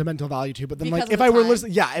attach sentimental value to. But then, Because like, of if the I were time.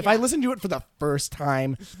 listening, if I Yeah. listened to it for the first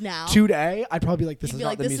time Now. today, I'd probably be like, this You'd is be not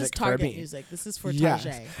like, the this music is Target for me. music. This is for Yes.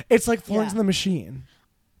 Target. It's like Florence Yeah. and the Machine.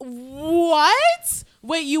 What?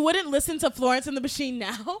 Wait, you wouldn't listen to Florence and the Machine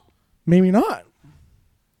now? Maybe not.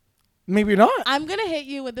 Maybe not. I'm gonna hit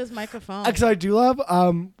you with this microphone. Because I do love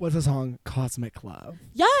what's the song? Cosmic Love.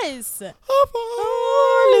 Yes. A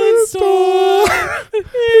falling star in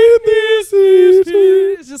this city.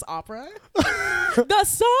 It's just opera. The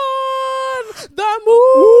sun, the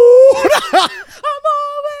moon. I'm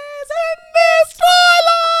always in this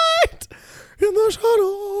twilight. In the shadow.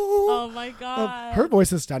 Oh my god. Her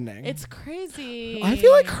voice is stunning. It's crazy. I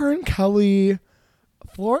feel like her and Kelly,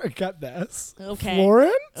 get this. Okay.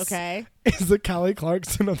 Florence Okay. is the Kelly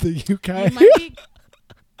Clarkson of the UK. You might be.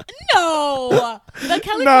 No. The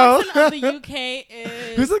Kelly No. Clarkson of the UK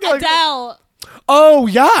is Who's the Kelly- Adele. Oh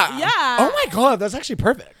yeah. Yeah. Oh my god, that's actually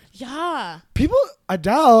perfect. Yeah. People,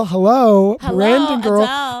 Adele, hello, Brandon girl.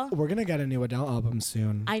 Adele. We're gonna get a new Adele album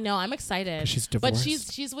soon. I know. I'm excited. She's But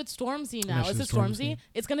divorced. she's with Stormzy now. Yeah, she's Is it with Stormzy? Stormzy.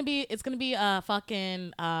 It's gonna be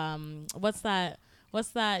fucking what's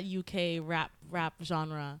that UK rap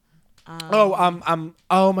genre?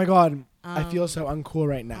 Oh my god, I feel so uncool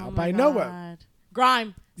right now. Oh but I my know it. God.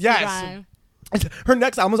 Grime. Yes. Grime. Her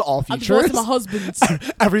next album is all I'm divorced features. my husband.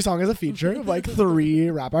 Every song is a feature of like 3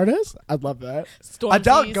 rap artists. I'd love that. Stormzy,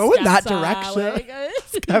 Adele, go in that Skepta,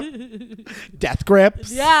 direction. Death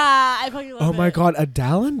Grips. yeah, I fucking love Oh it. my god,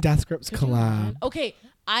 Adele and Death Grips Could you imagine? collab. Okay,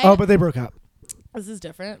 Oh, but they broke up. this is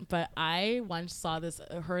different, but I once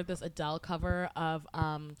heard this Adele cover of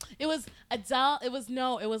it was Adele, it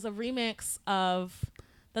was a remix of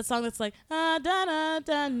that song that's like da da da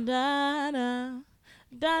da da da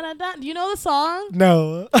da. Do you know the song?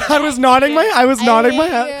 No, I was nodding my head.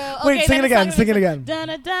 You. Wait, Okay, sing then it the again. song Sing it is again. da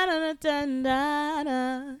da da da da da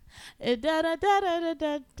da. Da, da, da, da,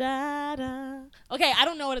 da, da, da. Okay, I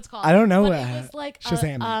don't know what it's called. I don't know but it. it was like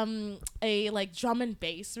Shazam a like drum and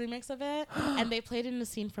bass remix of it, and they played it in a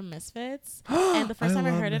scene from Misfits. And the first time I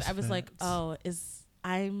love heard it, I was like, Misfits.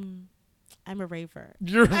 "Oh, I'm a raver."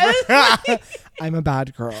 You're I'm a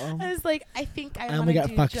bad girl. I was like, "I think I I'm want gonna to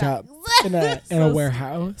get fucked up in a So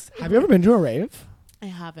warehouse. Have you ever been to a rave? I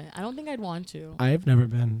haven't. I don't think I'd want to. I've never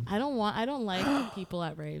been. I don't like people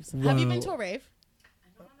at raves. Have you been Whoa. to a rave?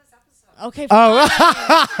 Okay. Oh.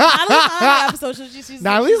 fine. Natalie's on the episode. So she's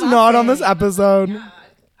Natalie's she's not on saying. this episode. I'm from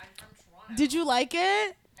Toronto. Did you like it?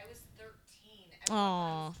 I was 13.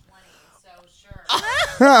 Aw. Everyone was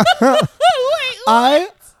 20, so sure.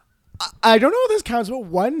 I don't know if this counts, but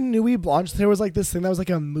one Nuit Blanche, there was like this thing that was like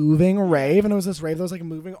a moving rave, and it was this rave that was like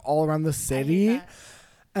moving all around the city.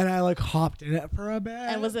 And I like hopped in it for a bit.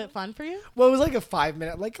 And was it fun for you? Well, it was like a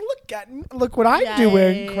 5-minute, like, look what I'm Yeah,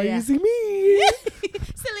 doing. yeah. Crazy me.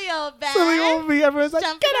 Silly old man. Silly old me. Everyone's like,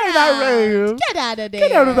 Jumping get out of that around. rave. Get out of there.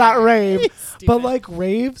 Get out of that rave. Stupid. But like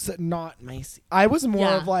raves, not my I was more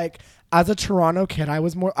Yeah. of like, as a Toronto kid, I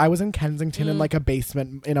was in Kensington in like a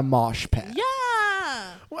basement in a mosh pit.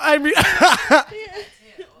 Yeah. Well, I mean,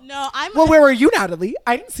 No, I'm. well, where were you, Natalie?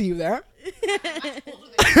 I didn't see you there.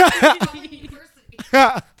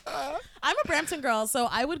 I'm a Brampton girl, so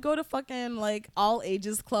I would go to fucking like all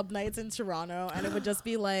ages club nights in Toronto, and it would just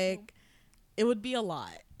be like, it would be a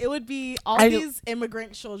lot. It would be all I- these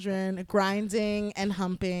immigrant children grinding and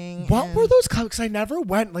humping. What and were those clubs? Because I never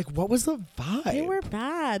went. Like, what was the vibe? They were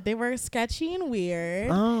bad. They were sketchy and weird.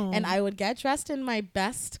 Oh. And I would get dressed in my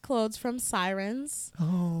best clothes from Sirens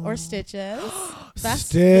Oh. or Stitches.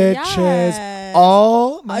 Stitches. Yes.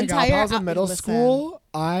 Oh my god! When I Entire was in middle listen. school,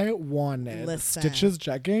 I wanted Listen. Stitches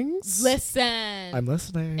jeggings. Listen. I'm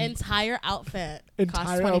listening. Entire outfit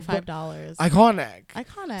Entire cost outfit. $25. Iconic.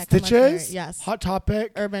 Iconic. Stitches. Yes. Hot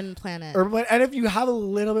Topic. Urban Planet. And if you have a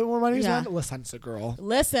little bit more money, Yeah. spend, La Senza Girl.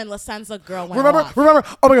 Listen, La Senza girl went Remember?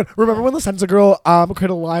 off. Oh my god! Remember when La Senza Girl created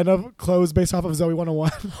a line of clothes based off of Zoe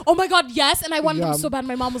 101? Oh my god, yes, and I wanted Yeah. them so bad.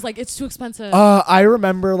 My mom was like, "It's too expensive." I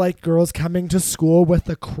remember like girls coming to school with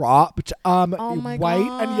the cropped Oh my white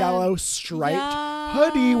God. and yellow striped Yeah.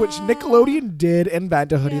 hoodie, which Nickelodeon did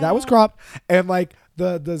invent a hoodie that was Yeah. cropped, and like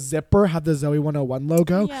the zipper had the Zoe 101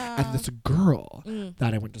 logo. Yeah. And this girl Mm.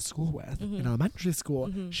 that I went to school with Mhm. in elementary school,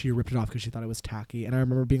 Mhm. she ripped it off because she thought it was tacky. And I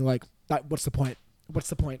remember being like, "What's the point? What's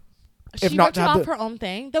the point? She if not ripped to it have off the- her own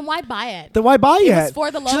thing. Then why buy it? Then why buy it?" It was for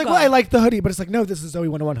the She's like, logo. "Well, I like the hoodie," but it's like, "No, this is Zoe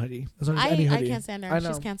 101 hoodie. It's not any I hoodie." can't stand her. I She's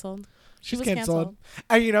know. canceled. She She's was canceled.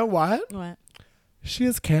 And you know what? What? She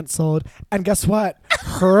is canceled. And guess what?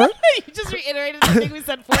 Her You just reiterated the thing we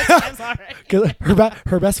said 4 times already. 'cause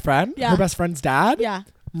her best friend, Yeah. her best friend's dad, Yeah.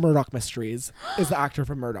 Murdoch Mysteries, is the actor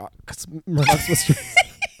from Murdoch. 'Cause Murdoch's Mysteries.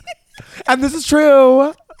 And this is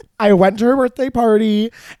true. I went to her birthday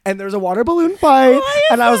party, and there was a water balloon fight, Why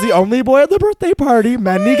is and I was the only boy at the birthday party.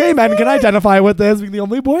 Many gay men can identify with this, being the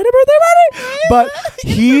only boy at a birthday party. But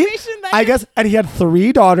he, Information that I you- guess, and he had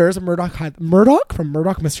 3 daughters. Murdoch from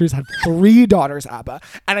Murdoch Mysteries had 3 daughters, Abba,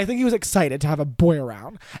 and I think he was excited to have a boy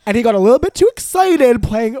around, and he got a little bit too excited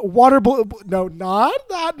playing water balloon. No, not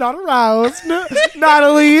that, not aroused.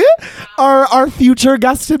 Natalie, our future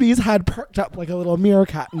guest to be's had perked up like a little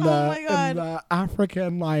meerkat in Oh my in God. the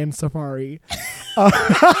African lion safari.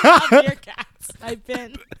 Meerkats. I've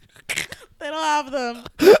been. They don't have them.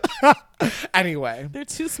 Anyway. They're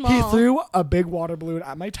too small. He threw a big water balloon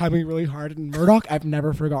at my tummy really hard, and Murdoch I've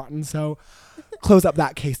never forgotten. So, close up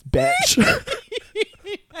that case, bitch.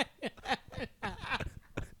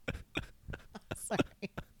 Sorry.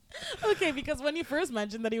 Okay, because when you first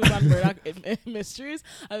mentioned that he was on Murdoch Mysteries,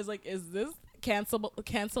 I was like, is this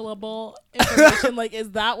cancelable information? Like,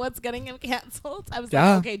 is that what's getting him canceled? I was Yeah.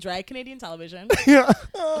 like, okay, drag Canadian television. Yeah.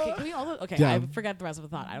 Okay, can we also? Okay, Yeah. I forget the rest of the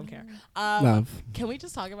thought. I don't care. Love. Can we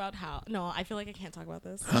just talk about how? No, I feel like I can't talk about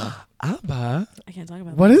this. Abba, I can't talk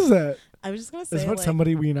about. what this. is it? I was just gonna Is say what like,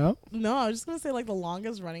 somebody we know? no, I was just gonna say like the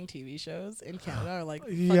longest running TV shows in Canada are like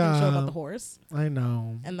fucking Yeah. show about the horse, I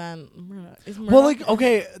know. and then is Well, Murdoch- like,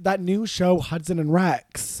 okay, that new show Hudson and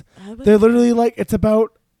Rex. I was- They're literally like, it's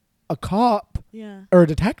about a cop yeah. or a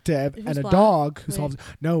detective Who's and a black? dog who Wait. solves.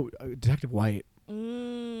 No, Detective White.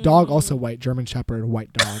 Mm. Dog also white, German Shepherd,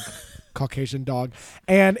 white dog, Caucasian dog,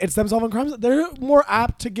 and it's them solving crimes. They're more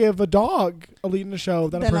apt to give a dog a lead in a show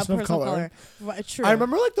than a person of color. Right, true. I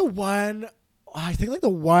remember like the one, I think like the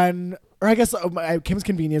one, or I guess Kim's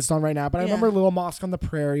Convenience is on right now, but I Yeah. remember Little Mosque on the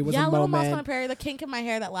Prairie was yeah, a Little moment. Mouse on a Prairie, the kink in my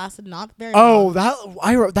hair that lasted not very Oh,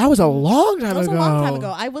 long. that was a long time That was ago. a long time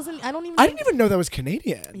ago. I don't even. I think- didn't even know that was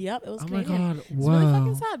Canadian. Yep, it was Oh my Canadian. god! It's really Wow.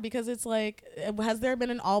 fucking sad because it's like, has there been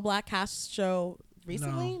an all black cast show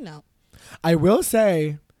recently? No. I will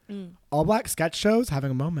say, Mm. all black sketch shows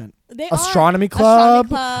having a moment. They Astronomy are. Club,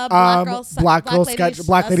 Black Girl,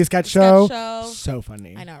 Black Lady sketch show. So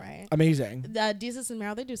funny. I know, right? Amazing. Jesus and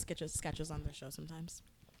Meryl, they do sketches on their show sometimes.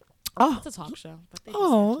 Oh, It's a talk show, but they do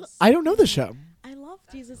oh, sketches. I don't know the show. I love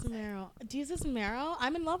Jesus and Meryl. Jesus and Meryl,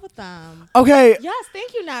 I'm in love with them. Okay. Yes,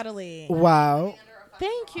 thank you, Natalie. Wow.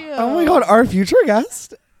 Thank you. Oh my god, our future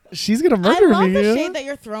guest. She's gonna I murder love me. the shade that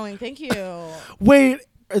you're throwing. Thank you. Wait,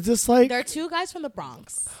 is this like? There are 2 guys from the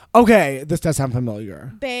Bronx. Okay, this does sound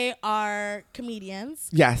familiar. They are comedians.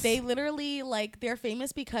 Yes. They literally they're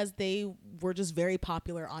famous because they were just very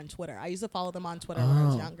popular on Twitter. I used to follow them on Twitter when I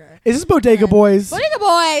was Oh. younger. Is this Bodega Boys? Bodega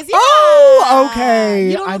Boys. Yeah. Oh, okay.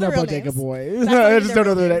 You don't know I the know real Bodega names. Boys. That's I not just their don't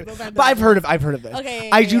know real their names. name. Those aren't But their I've real heard of this. Okay,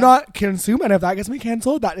 I yeah, do yeah. not consume, and if that gets me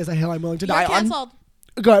canceled, that is a hill I'm willing to You're die on. canceled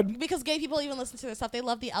Good. because gay people even listen to their stuff. They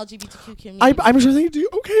love the LGBTQ community. I'm sure they do.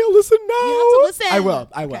 Okay, I'll listen now. You have to listen. I will.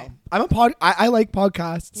 I will. Okay. I'm a I like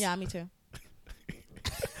podcasts. Yeah, me too.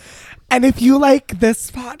 And if you like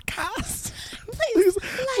this podcast, please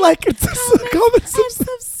like and comment,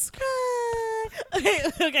 subscribe.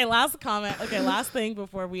 Okay, last comment. Okay, last thing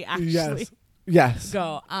before we actually Yes. Yes.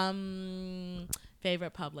 go.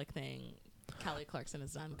 Favorite public thing Kelly Clarkson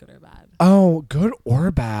has done, good or bad? Oh, good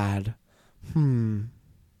or bad? I'm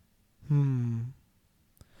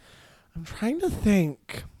trying to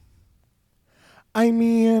think. I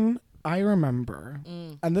mean, I remember,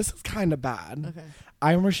 and this is kind of bad. Okay. I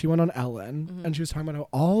remember she went on Ellen and she was talking about how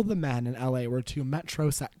all the men in LA were too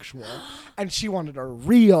metrosexual and she wanted a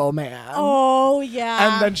real man. Oh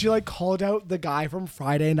yeah. And then she like called out the guy from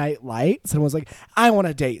Friday Night Lights and was like, I want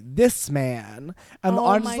to date this man. And the Oh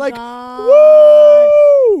audience my was like, God.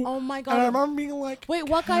 woo! Oh my God. And I remember being like, Wait,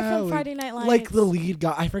 what guy from Kelly. Friday Night Lights? Like the lead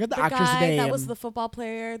guy. I forget the actor's guy name. that was the football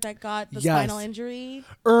player that got the Yes. spinal injury.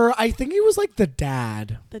 Or I think he was like the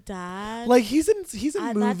dad. The dad. Like he's in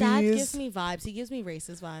that movies. dad gives me vibes. He gives me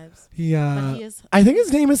racist vibes. Yeah. But he is. I think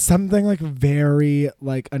his name is something like very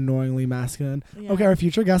like annoyingly masculine. Yeah. Okay, our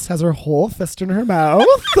future guest has her whole fist in her mouth.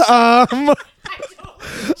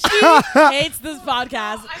 She hates this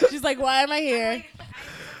podcast. She's like, why am I here? Like, something's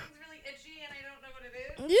really itchy and I don't know what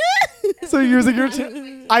it is. Yeah. So you're using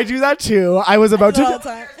your I do that too. I was about All the to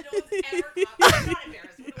time. No one's ever I'm not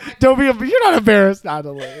embarrassed. What do I don't be you're not embarrassed,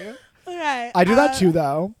 Natalie. Okay. I do that too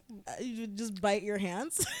though. You just bite your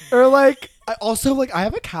hands. Or like I also like I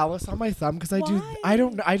have a callus on my thumb because I Why?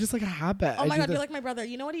 don't know. I just like a habit. Oh I my do God, the- you're like my brother.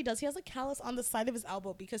 You know what he does? He has a callus on the side of his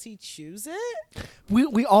elbow because he chews it.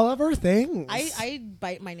 we all have our things. I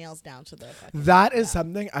bite my nails down to the fucking. that is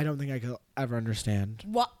something I don't think I could ever understand.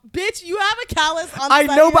 What? Bitch, you have a callus on the I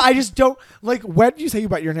side know, of but your- I just don't like when you say you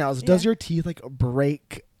bite your nails. Does Yeah. your teeth like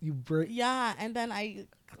break? You break, Yeah, and then I.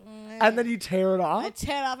 and then you tear it I off.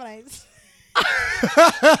 tear it off and I.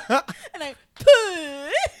 and I.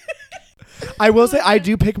 I will say I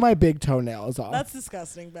do pick my big toenails off. That's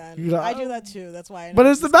disgusting, Ben. Yeah. I do that too. That's why. I know But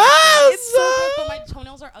it's the disgusting. best! It's so gross, but my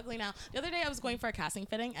toenails are ugly now. The other day I was going for a casting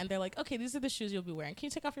fitting, and they're like, "Okay, these are the shoes you'll be wearing. Can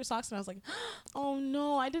you take off your socks?" And I was like, "Oh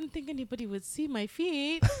no, I didn't think anybody would see my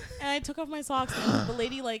feet." And I took off my socks, and the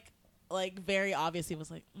lady like very obviously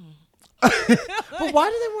was like, But why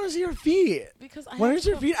do they want to see your feet? because I When had is to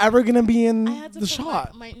your put- feet ever gonna be in I had to the put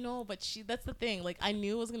shot? My no, but that's the thing. Like I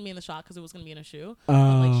knew it was gonna be in the shot because it was gonna be in a shoe. Oh.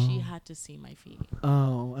 But like she had to see my feet.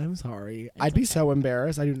 Oh, I'm sorry. I'd be so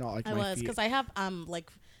embarrassed. I do not like I my was feet. because I have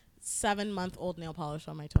like 7-month-old nail polish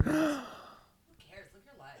on my toenails. Who cares? Live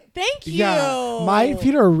your life. Thank you. Yeah, my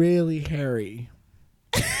feet are really hairy.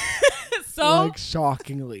 so Like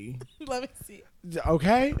shockingly. let me see.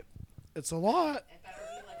 Okay, it's a lot. It better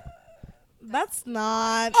be like That's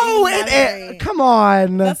not. Oh, even that hairy. come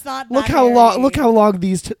on. That's not Look that how long. hairy. Look how long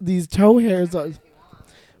these toe hairs are.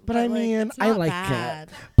 But I like, mean, it's I not like bad.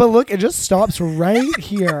 it. But look, it just stops right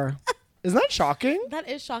here. Isn't that shocking? That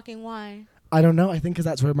is shocking. Why? I don't know. I think because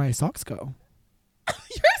that's where my socks go. Your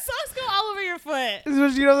socks go all over your foot.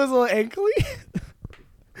 You know those little ankly?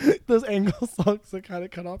 Those ankle socks that kind of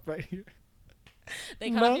cut off right here. They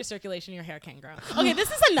cut No. off your circulation. Your hair can grow. Okay, this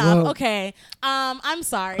is enough. Whoa. Okay. I'm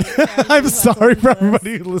sorry. I'm sorry for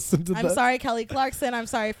everybody who listened to I'm this. sorry, Kelly Clarkson. I'm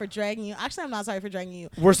sorry for dragging you. Actually, I'm not sorry for dragging you.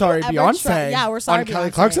 We're sorry, Ever Beyonce. try- yeah, we're sorry, on Kelly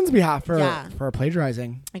Beyonce. Clarkson's behalf Yeah. for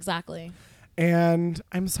plagiarizing. Exactly. And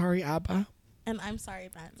I'm sorry, ABBA. And I'm sorry,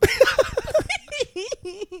 Ben.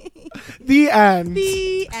 The end.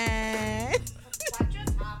 The end. what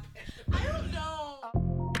just happened? I don't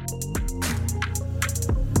know.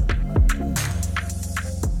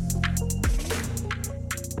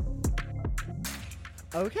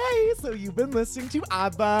 Okay, so you've been listening to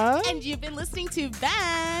ABBA. And you've been listening to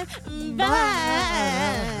Ben. Bye.